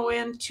just go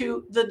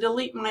into the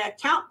delete my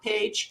account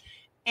page,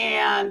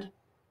 and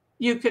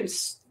you can,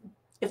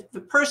 if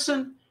the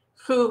person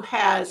who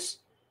has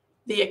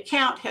the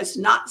account has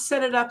not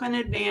set it up in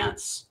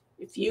advance,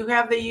 if you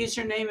have the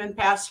username and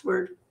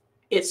password,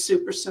 it's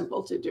super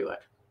simple to do it.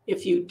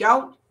 If you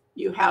don't,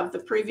 you have the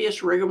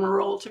previous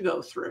rigmarole to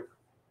go through.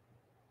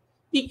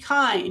 Be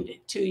kind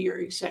to your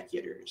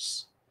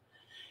executors.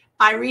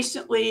 I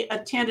recently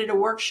attended a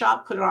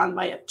workshop put on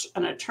by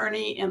an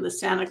attorney in the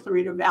Santa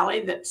Clarita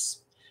Valley that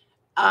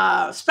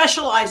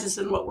specializes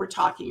in what we're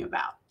talking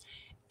about.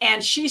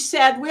 And she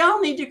said, we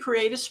all need to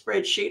create a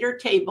spreadsheet or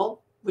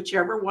table,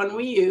 whichever one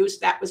we use.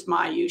 That was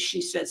my use.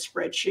 She said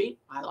spreadsheet.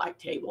 I like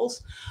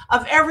tables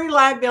of every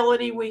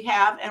liability we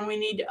have, and we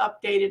need to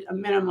update it a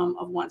minimum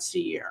of once a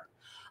year.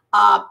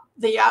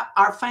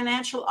 Our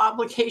financial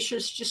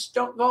obligations just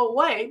don't go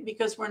away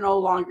because we're no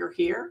longer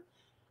here.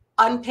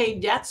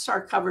 Unpaid debts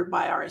are covered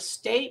by our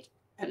estate,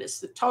 and it's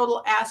the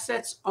total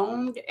assets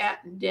owned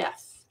at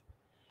death.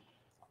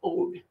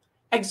 Owed.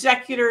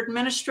 Executor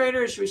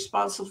administrator is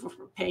responsible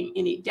for paying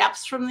any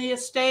debts from the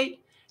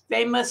estate.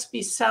 They must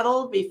be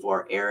settled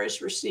before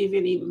heirs receive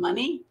any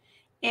money.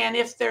 And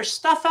if there's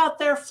stuff out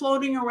there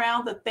floating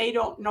around that they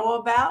don't know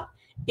about,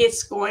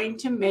 it's going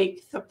to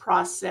make the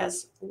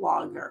process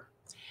longer.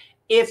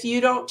 If you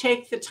don't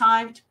take the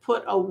time to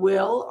put a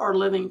will or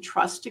living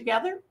trust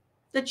together,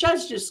 the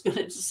judge is going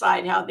to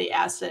decide how the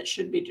assets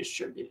should be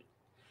distributed.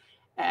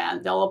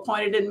 And they'll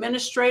appoint an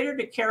administrator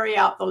to carry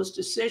out those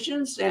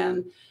decisions.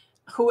 And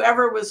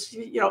whoever was,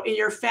 in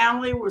your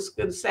family was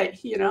going to say,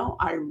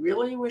 I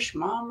really wish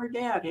mom or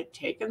dad had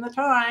taken the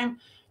time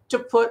to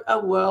put a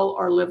will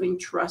or living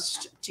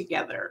trust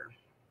together.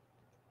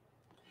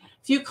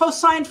 If you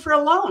co-signed for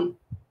a loan,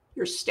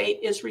 your state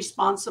is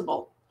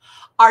responsible.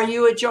 Are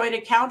you a joint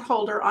account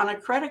holder on a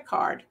credit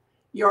card?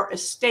 Your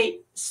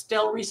estate is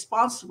still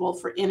responsible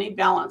for any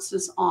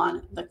balances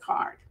on the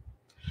card.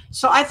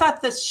 So I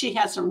thought that she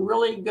had some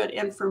really good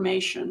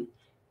information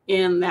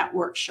in that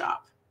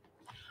workshop.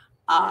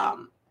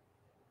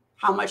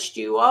 How much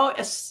do you owe?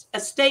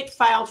 Estate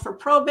filed for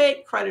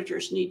probate.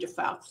 Creditors need to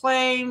file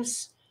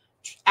claims.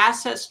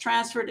 Assets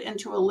transferred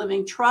into a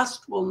living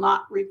trust will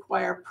not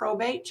require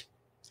probate.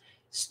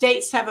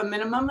 States have a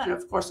minimum, and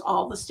of course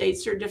all the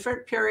states are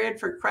different, period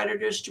for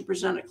creditors to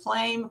present a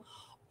claim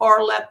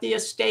or let the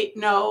estate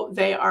know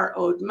they are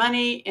owed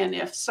money. And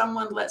if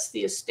someone lets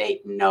the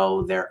estate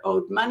know they're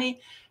owed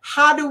money,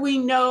 how do we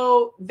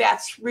know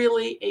that's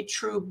really a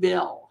true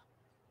bill?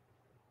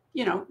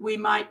 We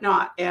might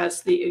not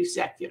as the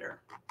executor.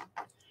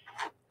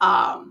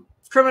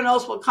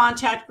 Criminals will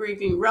contact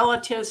grieving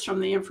relatives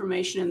from the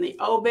information in the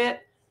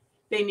obit.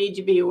 They need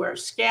to be aware of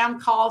scam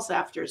calls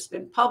after it's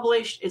been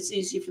published. It's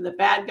easy for the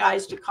bad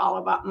guys to call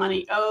about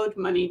money owed,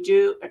 money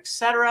due,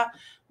 etc.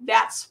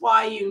 That's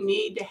why you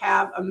need to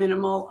have a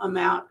minimal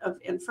amount of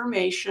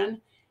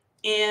information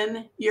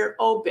in your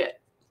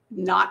obit,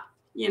 not,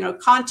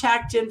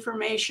 contact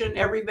information,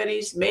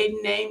 everybody's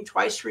maiden name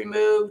twice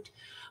removed,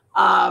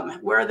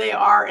 where they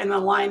are in the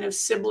line of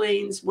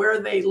siblings, where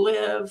they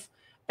live,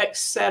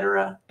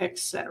 etc.,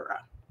 etc.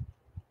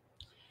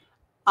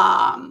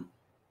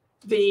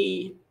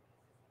 The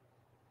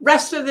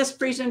rest of this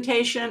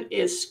presentation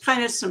is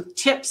kind of some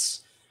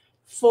tips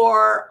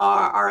for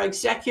our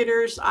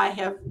executors. I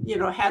have,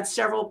 had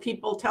several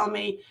people tell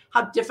me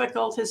how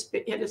difficult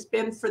it has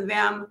been for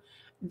them.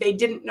 They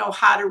didn't know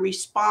how to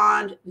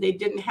respond. They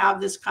didn't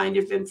have this kind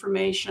of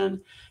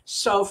information.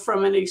 So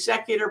from an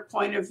executor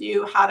point of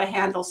view, how to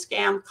handle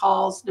scam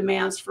calls,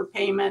 demands for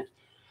payment,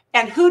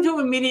 and who to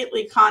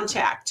immediately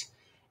contact.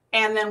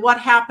 And then what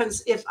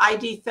happens if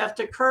ID theft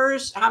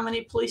occurs? How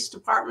many police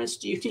departments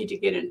do you need to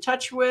get in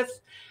touch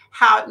with?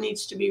 How it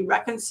needs to be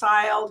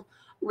reconciled.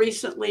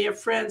 Recently, a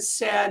friend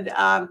said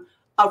a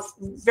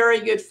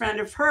very good friend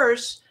of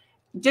hers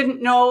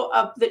didn't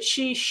know that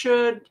she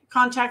should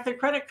contact the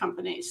credit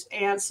companies,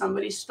 and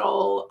somebody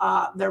stole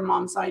their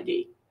mom's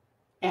ID.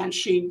 and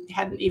she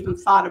hadn't even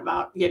thought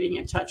about getting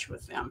in touch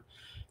with them.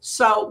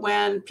 So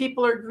when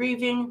people are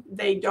grieving,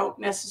 they don't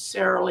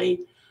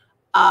necessarily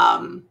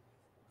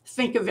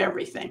think of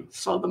everything.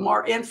 So the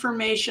more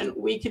information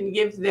we can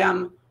give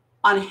them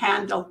on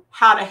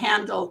how to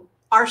handle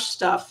our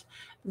stuff,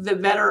 the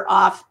better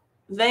off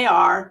they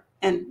are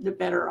and the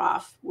better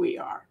off we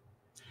are.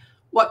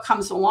 What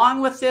comes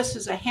along with this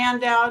as a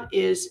handout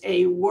is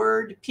a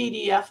Word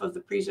PDF of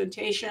the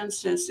presentation,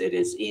 since it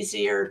is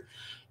easier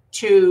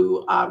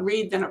to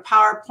read than a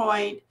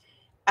PowerPoint.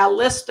 A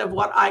list of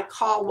what I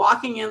call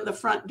walking in the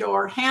front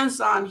door, hands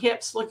on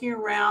hips, looking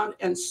around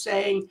and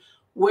saying,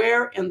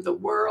 where in the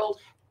world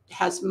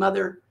has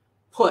mother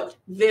put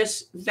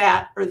this,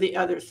 that, or the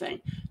other thing?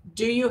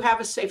 Do you have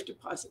a safe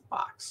deposit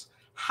box?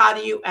 How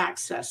do you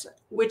access it?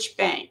 Which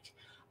bank?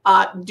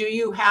 Do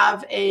you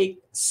have a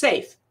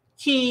safe,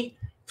 key,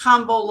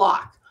 combo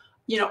lock?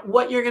 You know,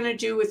 what you're going to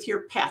do with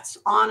your pets,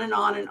 on and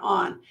on and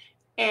on.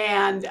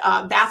 And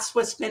that's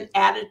what's been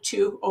added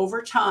to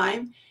over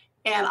time.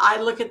 And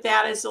I look at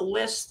that as a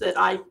list that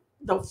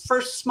the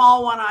first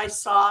small one I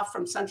saw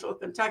from Central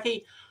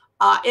Kentucky,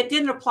 it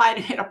didn't apply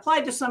to, it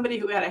applied to somebody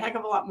who had a heck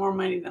of a lot more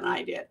money than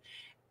I did.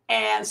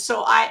 And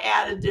so I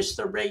added just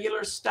the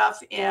regular stuff,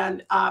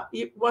 and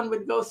one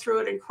would go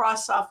through it and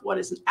cross off what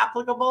isn't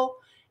applicable,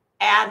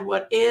 add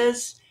what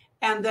is,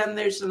 and then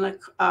there's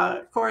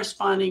a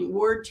corresponding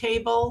Word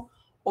table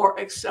or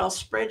Excel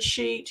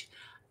spreadsheet.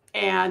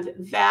 And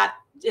that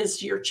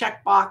is your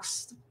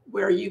checkbox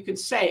where you can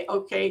say,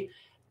 okay,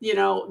 you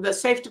know, the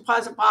safe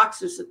deposit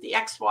box is at the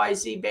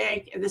XYZ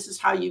bank, and this is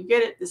how you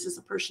get it. This is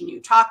the person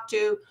you talk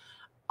to.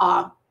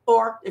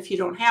 Or if you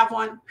don't have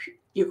one,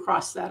 you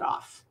cross that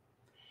off.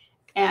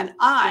 And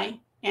I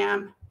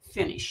am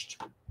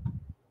finished.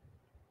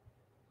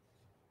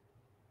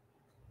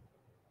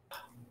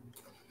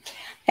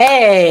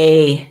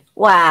 Hey,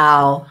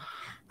 wow.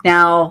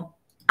 Now,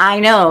 I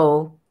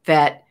know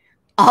that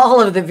all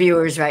of the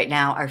viewers right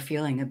now are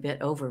feeling a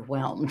bit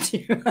overwhelmed.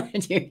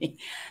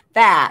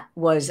 That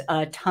was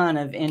a ton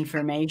of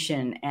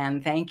information,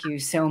 and thank you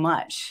so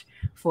much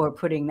for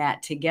putting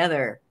that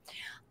together.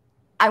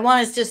 I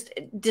want to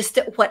just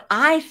what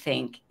I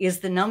think is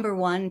the number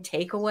one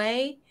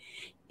takeaway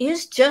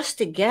is just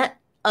to get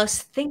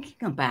us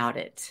thinking about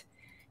it.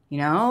 You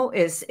know,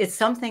 it's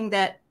something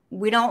that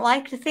we don't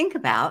like to think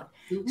about.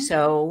 Mm-hmm.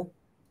 So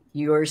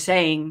you're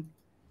saying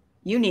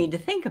you need to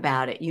think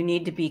about it. You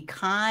need to be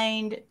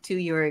kind to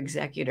your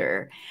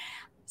executor.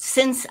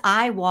 Since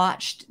I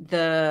watched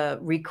the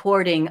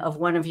recording of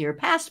one of your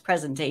past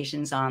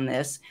presentations on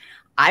this,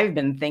 I've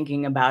been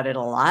thinking about it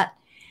a lot.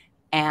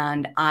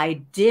 And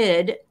I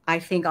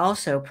think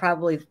also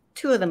probably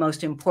two of the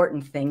most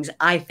important things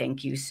I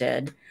think you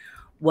said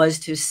was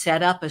to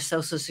set up a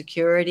Social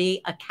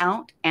Security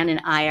account and an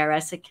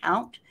IRS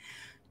account.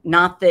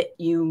 Not that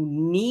you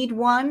need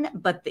one,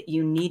 but that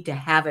you need to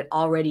have it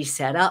already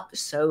set up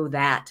so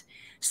that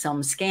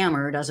some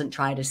scammer doesn't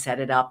try to set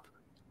it up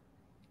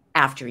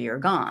after you're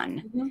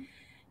gone. Mm-hmm.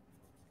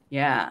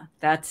 Yeah,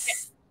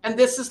 that's... And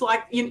this is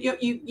like,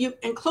 you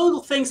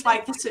include things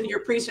like this in your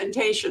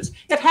presentations.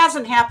 It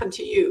hasn't happened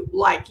to you.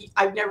 Like,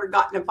 I've never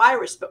gotten a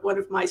virus, but one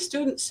of my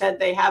students said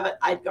they have it.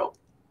 I'd go,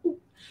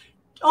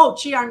 oh,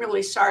 gee, I'm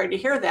really sorry to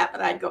hear that.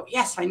 But I'd go,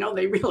 yes, I know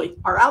they really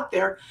are out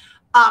there.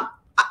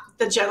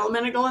 The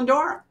gentleman in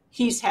Glendora,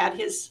 he's had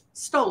his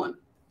stolen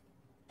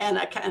and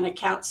an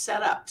account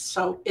set up.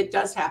 So it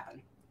does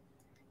happen.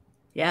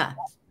 Yeah.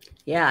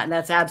 Yeah. And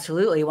that's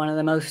absolutely one of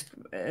the most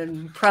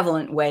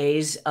prevalent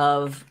ways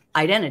of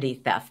identity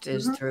theft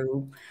is mm-hmm.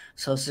 through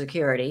Social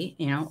Security,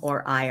 you know,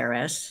 or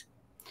IRS.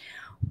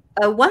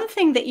 One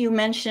thing that you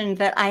mentioned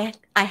that I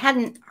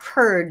hadn't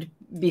heard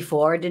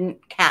before,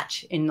 didn't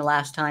catch in the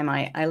last time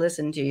I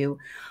listened to you,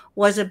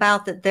 was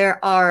about that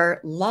there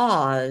are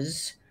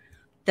laws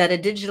that a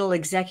digital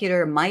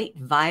executor might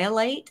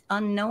violate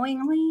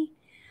unknowingly.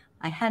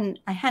 I hadn't,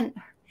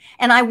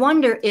 and I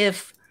wonder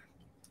if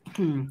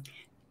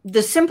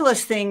the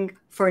simplest thing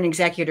for an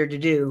executor to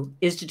do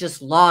is to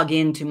just log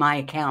into my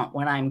account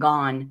when I'm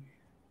gone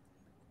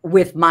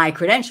with my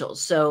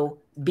credentials. So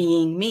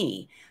being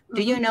me,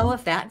 do you know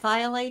if that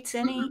violates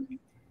any?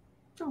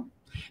 No.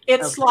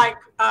 It's okay. Like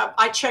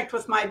I checked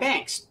with my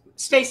banks.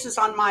 Stacy's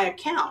on my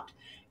account.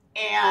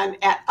 And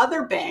at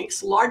other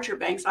banks, larger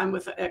banks, I'm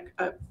with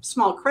a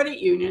small credit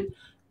union.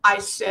 I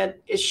said,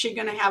 is she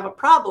going to have a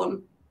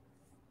problem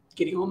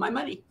getting all my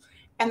money?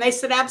 And they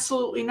said,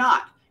 absolutely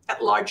not.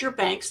 At larger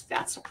banks,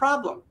 that's a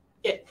problem.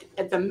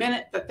 At the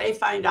minute that they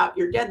find out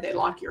you're dead, they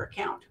lock your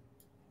account.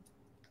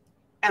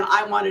 And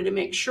I wanted to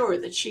make sure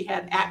that she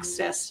had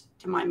access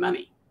to my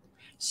money.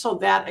 So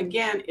that,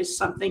 again, is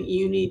something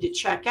you need to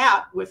check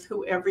out with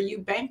whoever you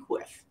bank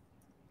with.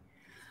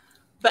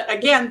 But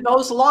again,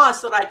 those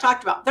laws that I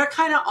talked about, they're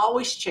kind of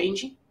always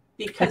changing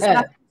because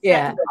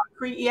nothing's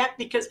concrete yet,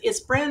 because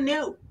it's brand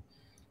new.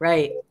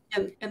 Right.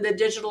 In the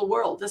digital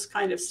world, this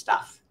kind of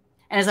stuff.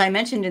 And as I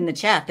mentioned in the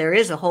chat, there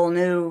is a whole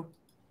new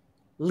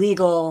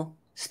legal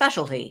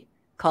specialty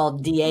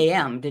called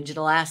DAM,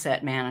 Digital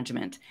Asset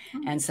Management.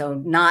 And so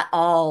not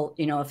all,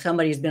 you know, if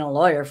somebody's been a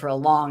lawyer for a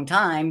long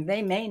time,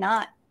 they may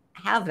not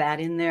have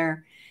that in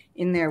their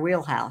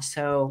wheelhouse.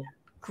 So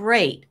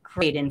great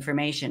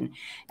information.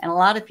 And a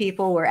lot of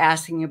people were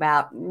asking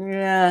about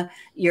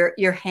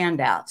your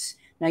handouts.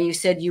 Now you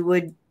said you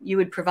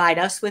would provide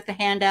us with the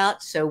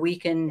handouts so we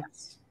can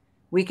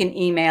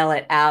email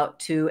it out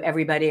to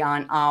everybody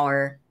on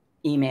our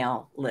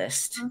email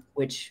list,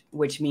 which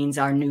means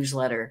our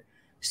newsletter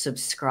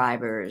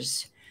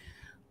subscribers.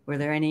 Were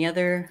there any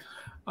other?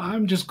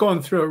 I'm just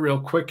going through it real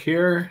quick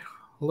here.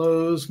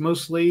 Lowe's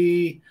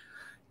mostly,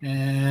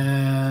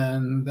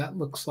 and that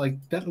looks like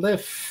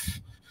Detlef.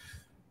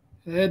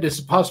 Ed, is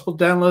it possible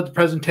to download the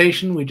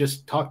presentation? We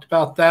just talked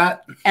about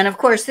that. And of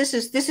course, this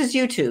is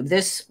YouTube.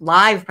 This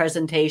live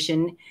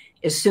presentation,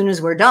 as soon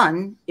as we're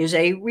done, is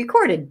a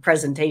recorded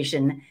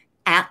presentation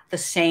at the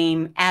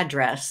same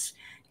address.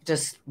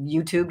 Just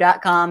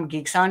youtube.com,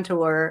 Geeks on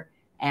Tour,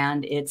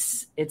 and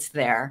it's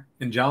there.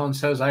 And John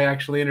says, I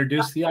actually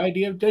introduced the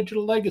idea of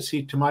digital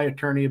legacy to my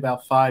attorney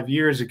about 5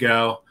 years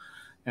ago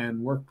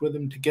and worked with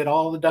him to get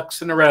all the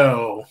ducks in a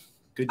row.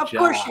 Good job. Of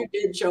course you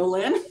did,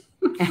 Jolynn.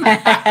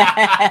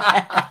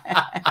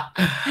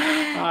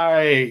 All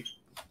right.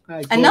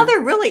 Another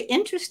really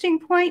interesting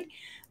point,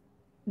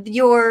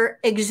 your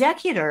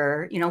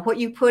executor, you know, who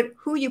you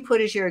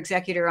put as your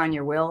executor on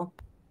your will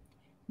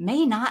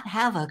may not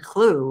have a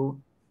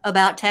clue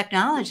about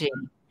technology.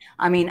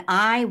 I mean,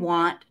 I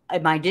want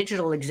my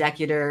digital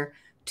executor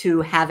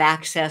to have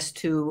access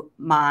to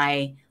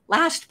my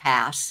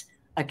LastPass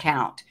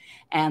account.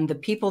 And the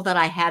people that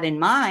I had in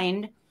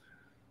mind,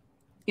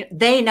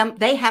 they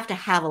have to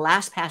have a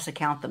LastPass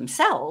account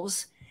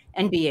themselves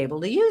and be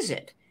able to use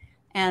it.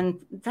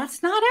 And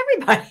that's not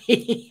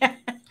everybody.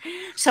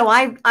 So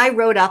I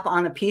wrote up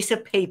on a piece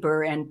of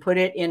paper and put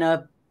it in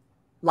a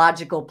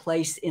logical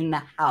place in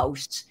the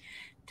house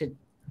to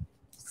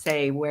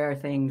say where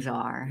things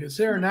are. Is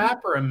there an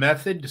app or a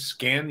method to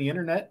scan the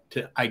internet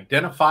to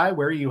identify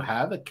where you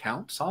have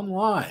accounts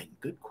online?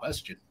 Good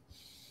question.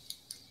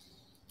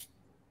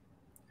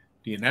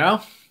 Do you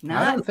know? No.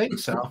 I don't think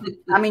so.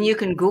 I mean, you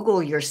can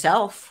Google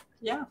yourself.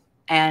 Yeah.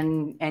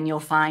 And you'll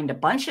find a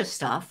bunch of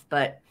stuff,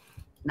 but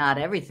not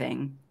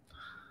everything.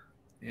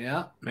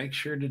 Yeah. Make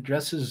sure the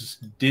address is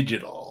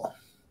digital.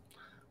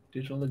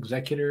 Digital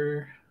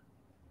executor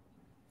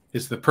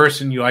is the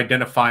person you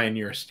identify in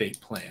your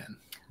estate plan.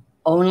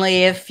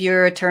 Only if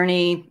your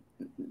attorney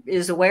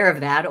is aware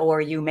of that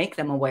or you make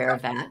them aware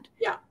of that.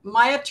 Yeah,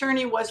 my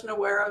attorney wasn't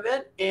aware of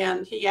it,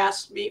 and he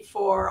asked me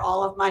for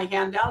all of my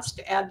handouts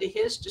to add to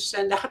his to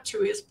send out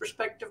to his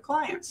prospective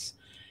clients.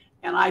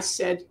 And I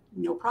said,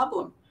 no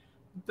problem.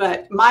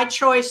 But my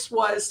choice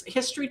was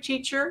history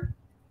teacher,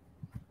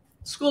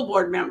 school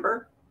board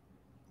member,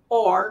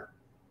 or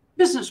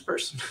business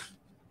person.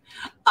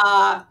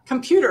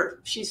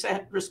 Computer, she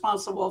said,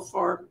 responsible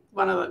for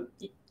one of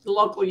the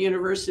local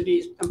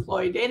university's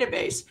employee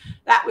database.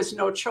 That was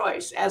no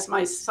choice. As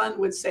my son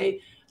would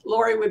say,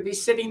 Lori would be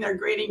sitting there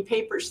grading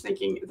papers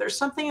thinking, there's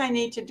something I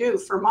need to do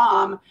for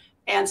mom,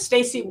 and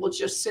Stacy will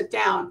just sit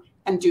down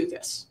and do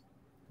this.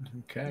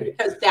 Okay.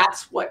 Because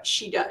that's what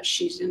she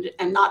does.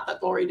 And not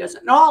that Lori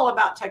doesn't know all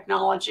about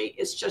technology.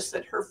 It's just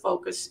that her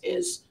focus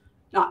is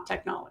not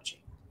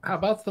technology. How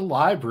about the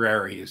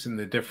libraries and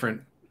the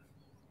different?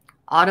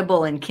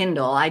 Audible and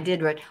Kindle. I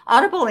did read.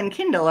 Audible and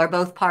Kindle are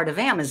both part of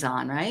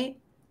Amazon, right?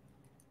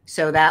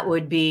 So that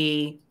would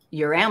be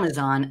your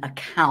Amazon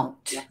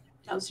account. Yeah,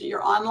 those are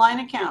your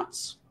online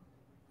accounts.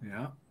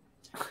 Yeah.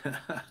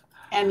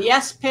 And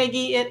yes,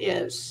 Peggy, it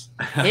is.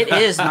 It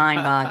is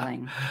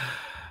mind-boggling.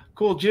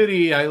 Cool.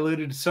 Judy, I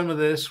alluded to some of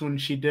this when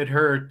she did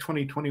her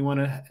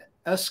 2021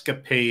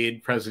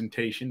 Escapade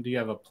presentation. Do you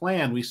have a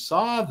plan? We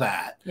saw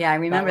that. Yeah, I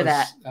remember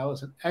that. That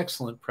was an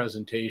excellent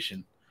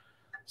presentation.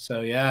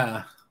 So,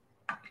 yeah.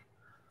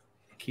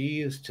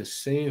 Key is to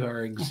save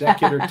our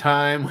executor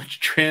time, which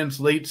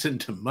translates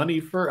into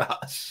money for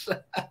us.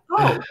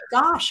 Oh,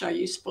 gosh. Are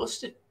you supposed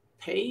to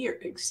pay your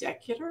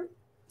executor?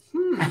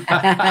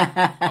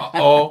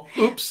 Uh-oh.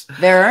 Oops.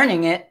 They're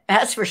earning it.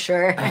 That's for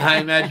sure. I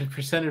imagine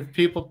percent of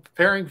people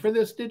preparing for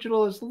this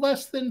digital is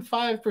less than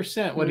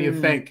 5%. What do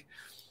you think?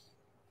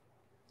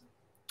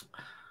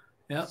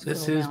 Yeah,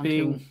 this is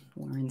being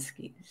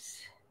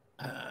Warrenski's.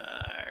 All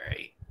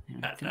right.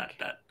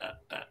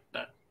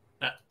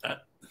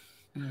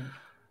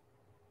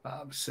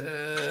 Bob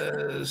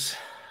says.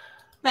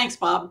 Thanks,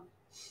 Bob.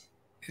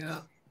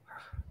 Yeah.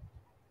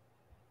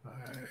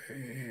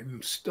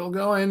 I'm still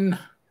going.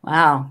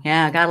 Wow.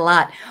 Yeah, I got a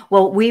lot.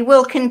 Well, we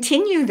will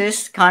continue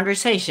this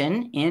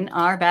conversation in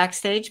our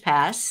Backstage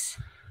Pass.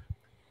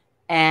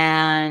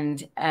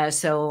 And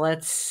so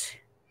let's.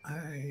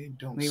 I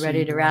don't. We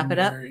ready to wrap it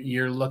up?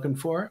 You're looking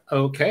for?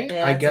 Okay.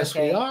 Yeah, I guess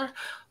okay. we are.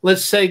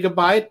 Let's say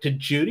goodbye to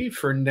Judy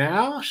for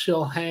now.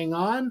 She'll hang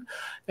on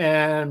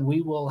and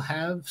we will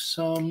have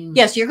some.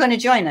 Yes, you're going to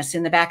join us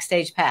in the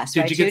Backstage Pass.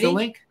 Did right, you get Judy? the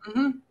link?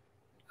 Mm-hmm.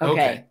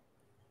 Okay.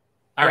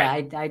 All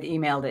right. I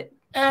emailed it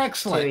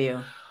Excellent. to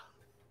you.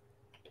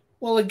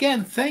 Well,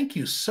 again, thank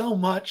you so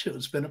much.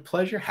 It's been a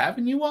pleasure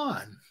having you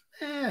on.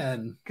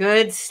 And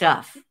good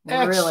stuff.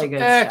 Really good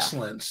stuff.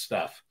 Excellent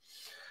stuff.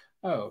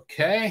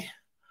 Okay.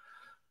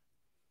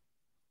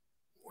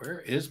 Where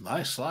is my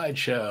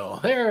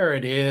slideshow? There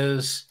it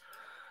is.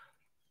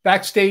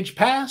 Backstage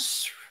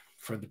Pass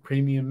for the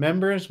premium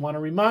members. Want to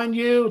remind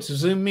you, it's a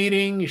Zoom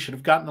meeting. You should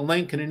have gotten a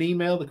link in an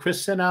email that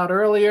Chris sent out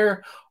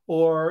earlier,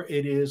 or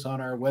it is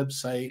on our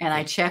website. And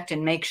I checked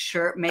and made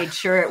sure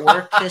it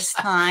worked this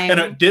time. And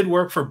it did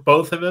work for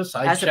both of us.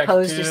 As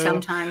opposed to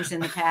sometimes in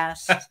the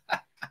past.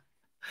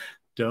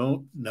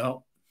 No,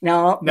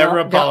 never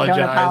apologize.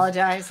 Don't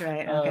apologize,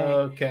 right?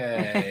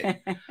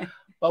 Okay.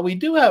 Well, we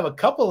do have a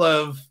couple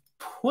of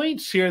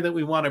points here that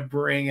we want to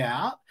bring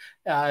out.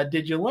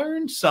 Did you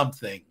learn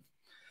something?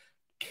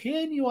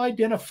 Can you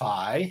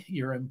identify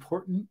your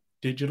important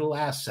digital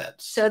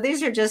assets? So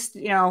these are just,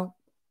 in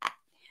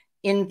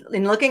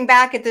looking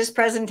back at this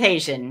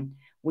presentation,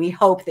 we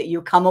hope that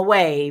you come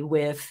away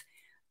with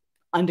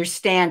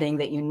understanding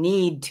that you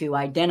need to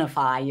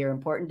identify your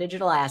important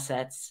digital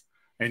assets.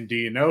 And do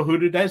you know who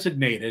to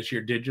designate as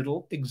your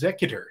digital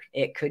executor?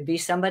 It could be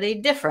somebody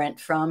different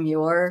from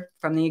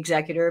the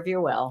executor of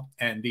your will.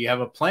 And do you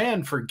have a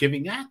plan for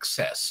giving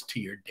access to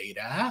your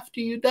data after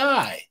you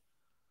die?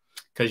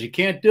 Because you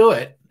can't do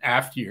it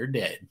after you're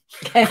dead.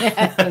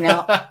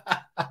 No.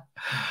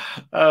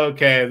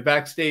 Okay, the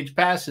Backstage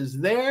Pass is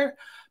there.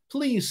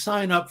 Please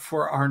sign up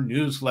for our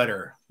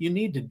newsletter. You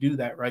need to do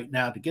that right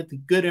now to get the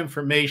good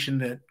information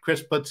that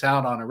Chris puts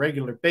out on a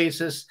regular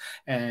basis.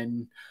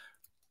 And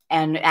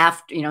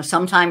after,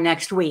 sometime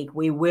next week,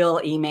 we will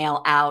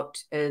email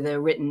out the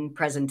written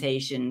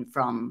presentation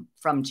from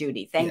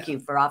Judy. Thank you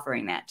for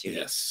offering that, Judy.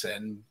 Yes,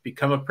 and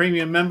become a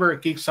premium member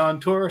at Geeks on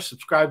Tour.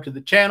 Subscribe to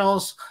the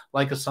channels.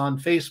 Like us on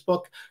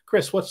Facebook.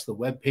 Chris, what's the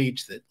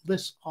webpage that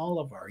lists all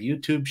of our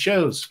YouTube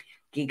shows?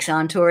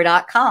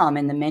 Geeksontour.com,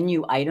 and the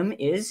menu item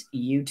is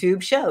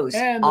YouTube shows.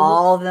 And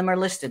all of them are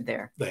listed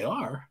there. They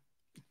are.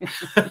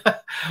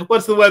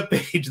 What's the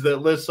webpage that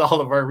lists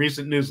all of our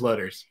recent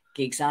newsletters?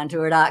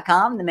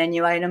 Geeksontour.com. The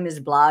menu item is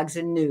blogs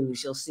and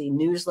news. You'll see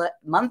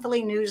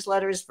monthly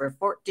newsletters for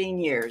 14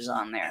 years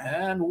on there.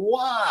 And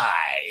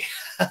why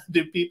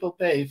do people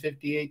pay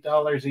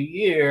 $58 a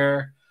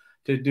year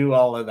to do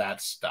all of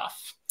that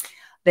stuff?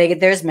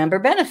 There's member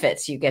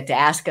benefits. You get to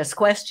ask us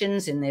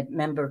questions in the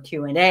member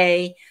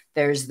Q&A.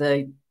 There's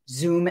the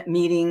Zoom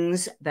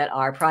meetings that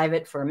are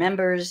private for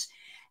members,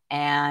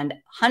 and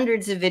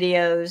hundreds of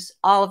videos,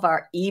 all of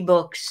our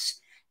ebooks,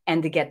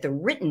 and to get the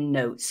written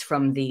notes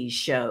from these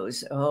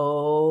shows.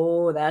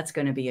 Oh, that's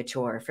going to be a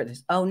chore for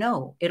this. Oh,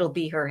 no, it'll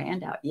be her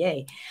handout.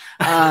 Yay.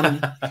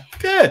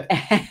 Good.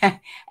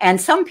 And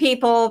some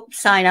people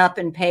sign up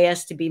and pay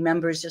us to be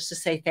members just to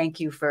say thank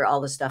you for all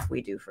the stuff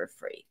we do for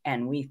free.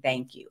 And we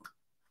thank you.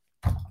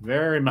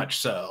 Very much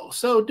so.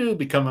 So do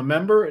become a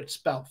member. It's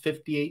about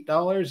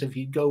 $58 if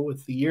you go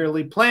with the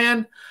yearly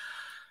plan.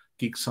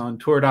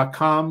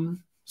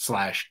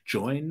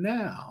 Geeksontour.com/join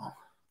now.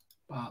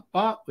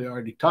 We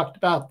already talked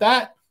about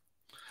that.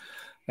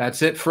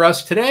 That's it for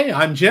us today.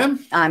 I'm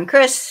Jim. I'm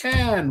Chris.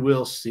 And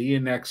we'll see you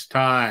next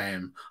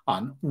time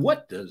on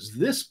What Does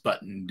This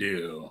Button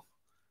Do?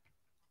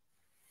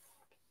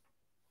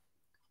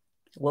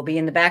 We'll be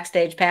in the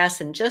Backstage Pass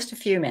in just a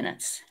few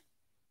minutes.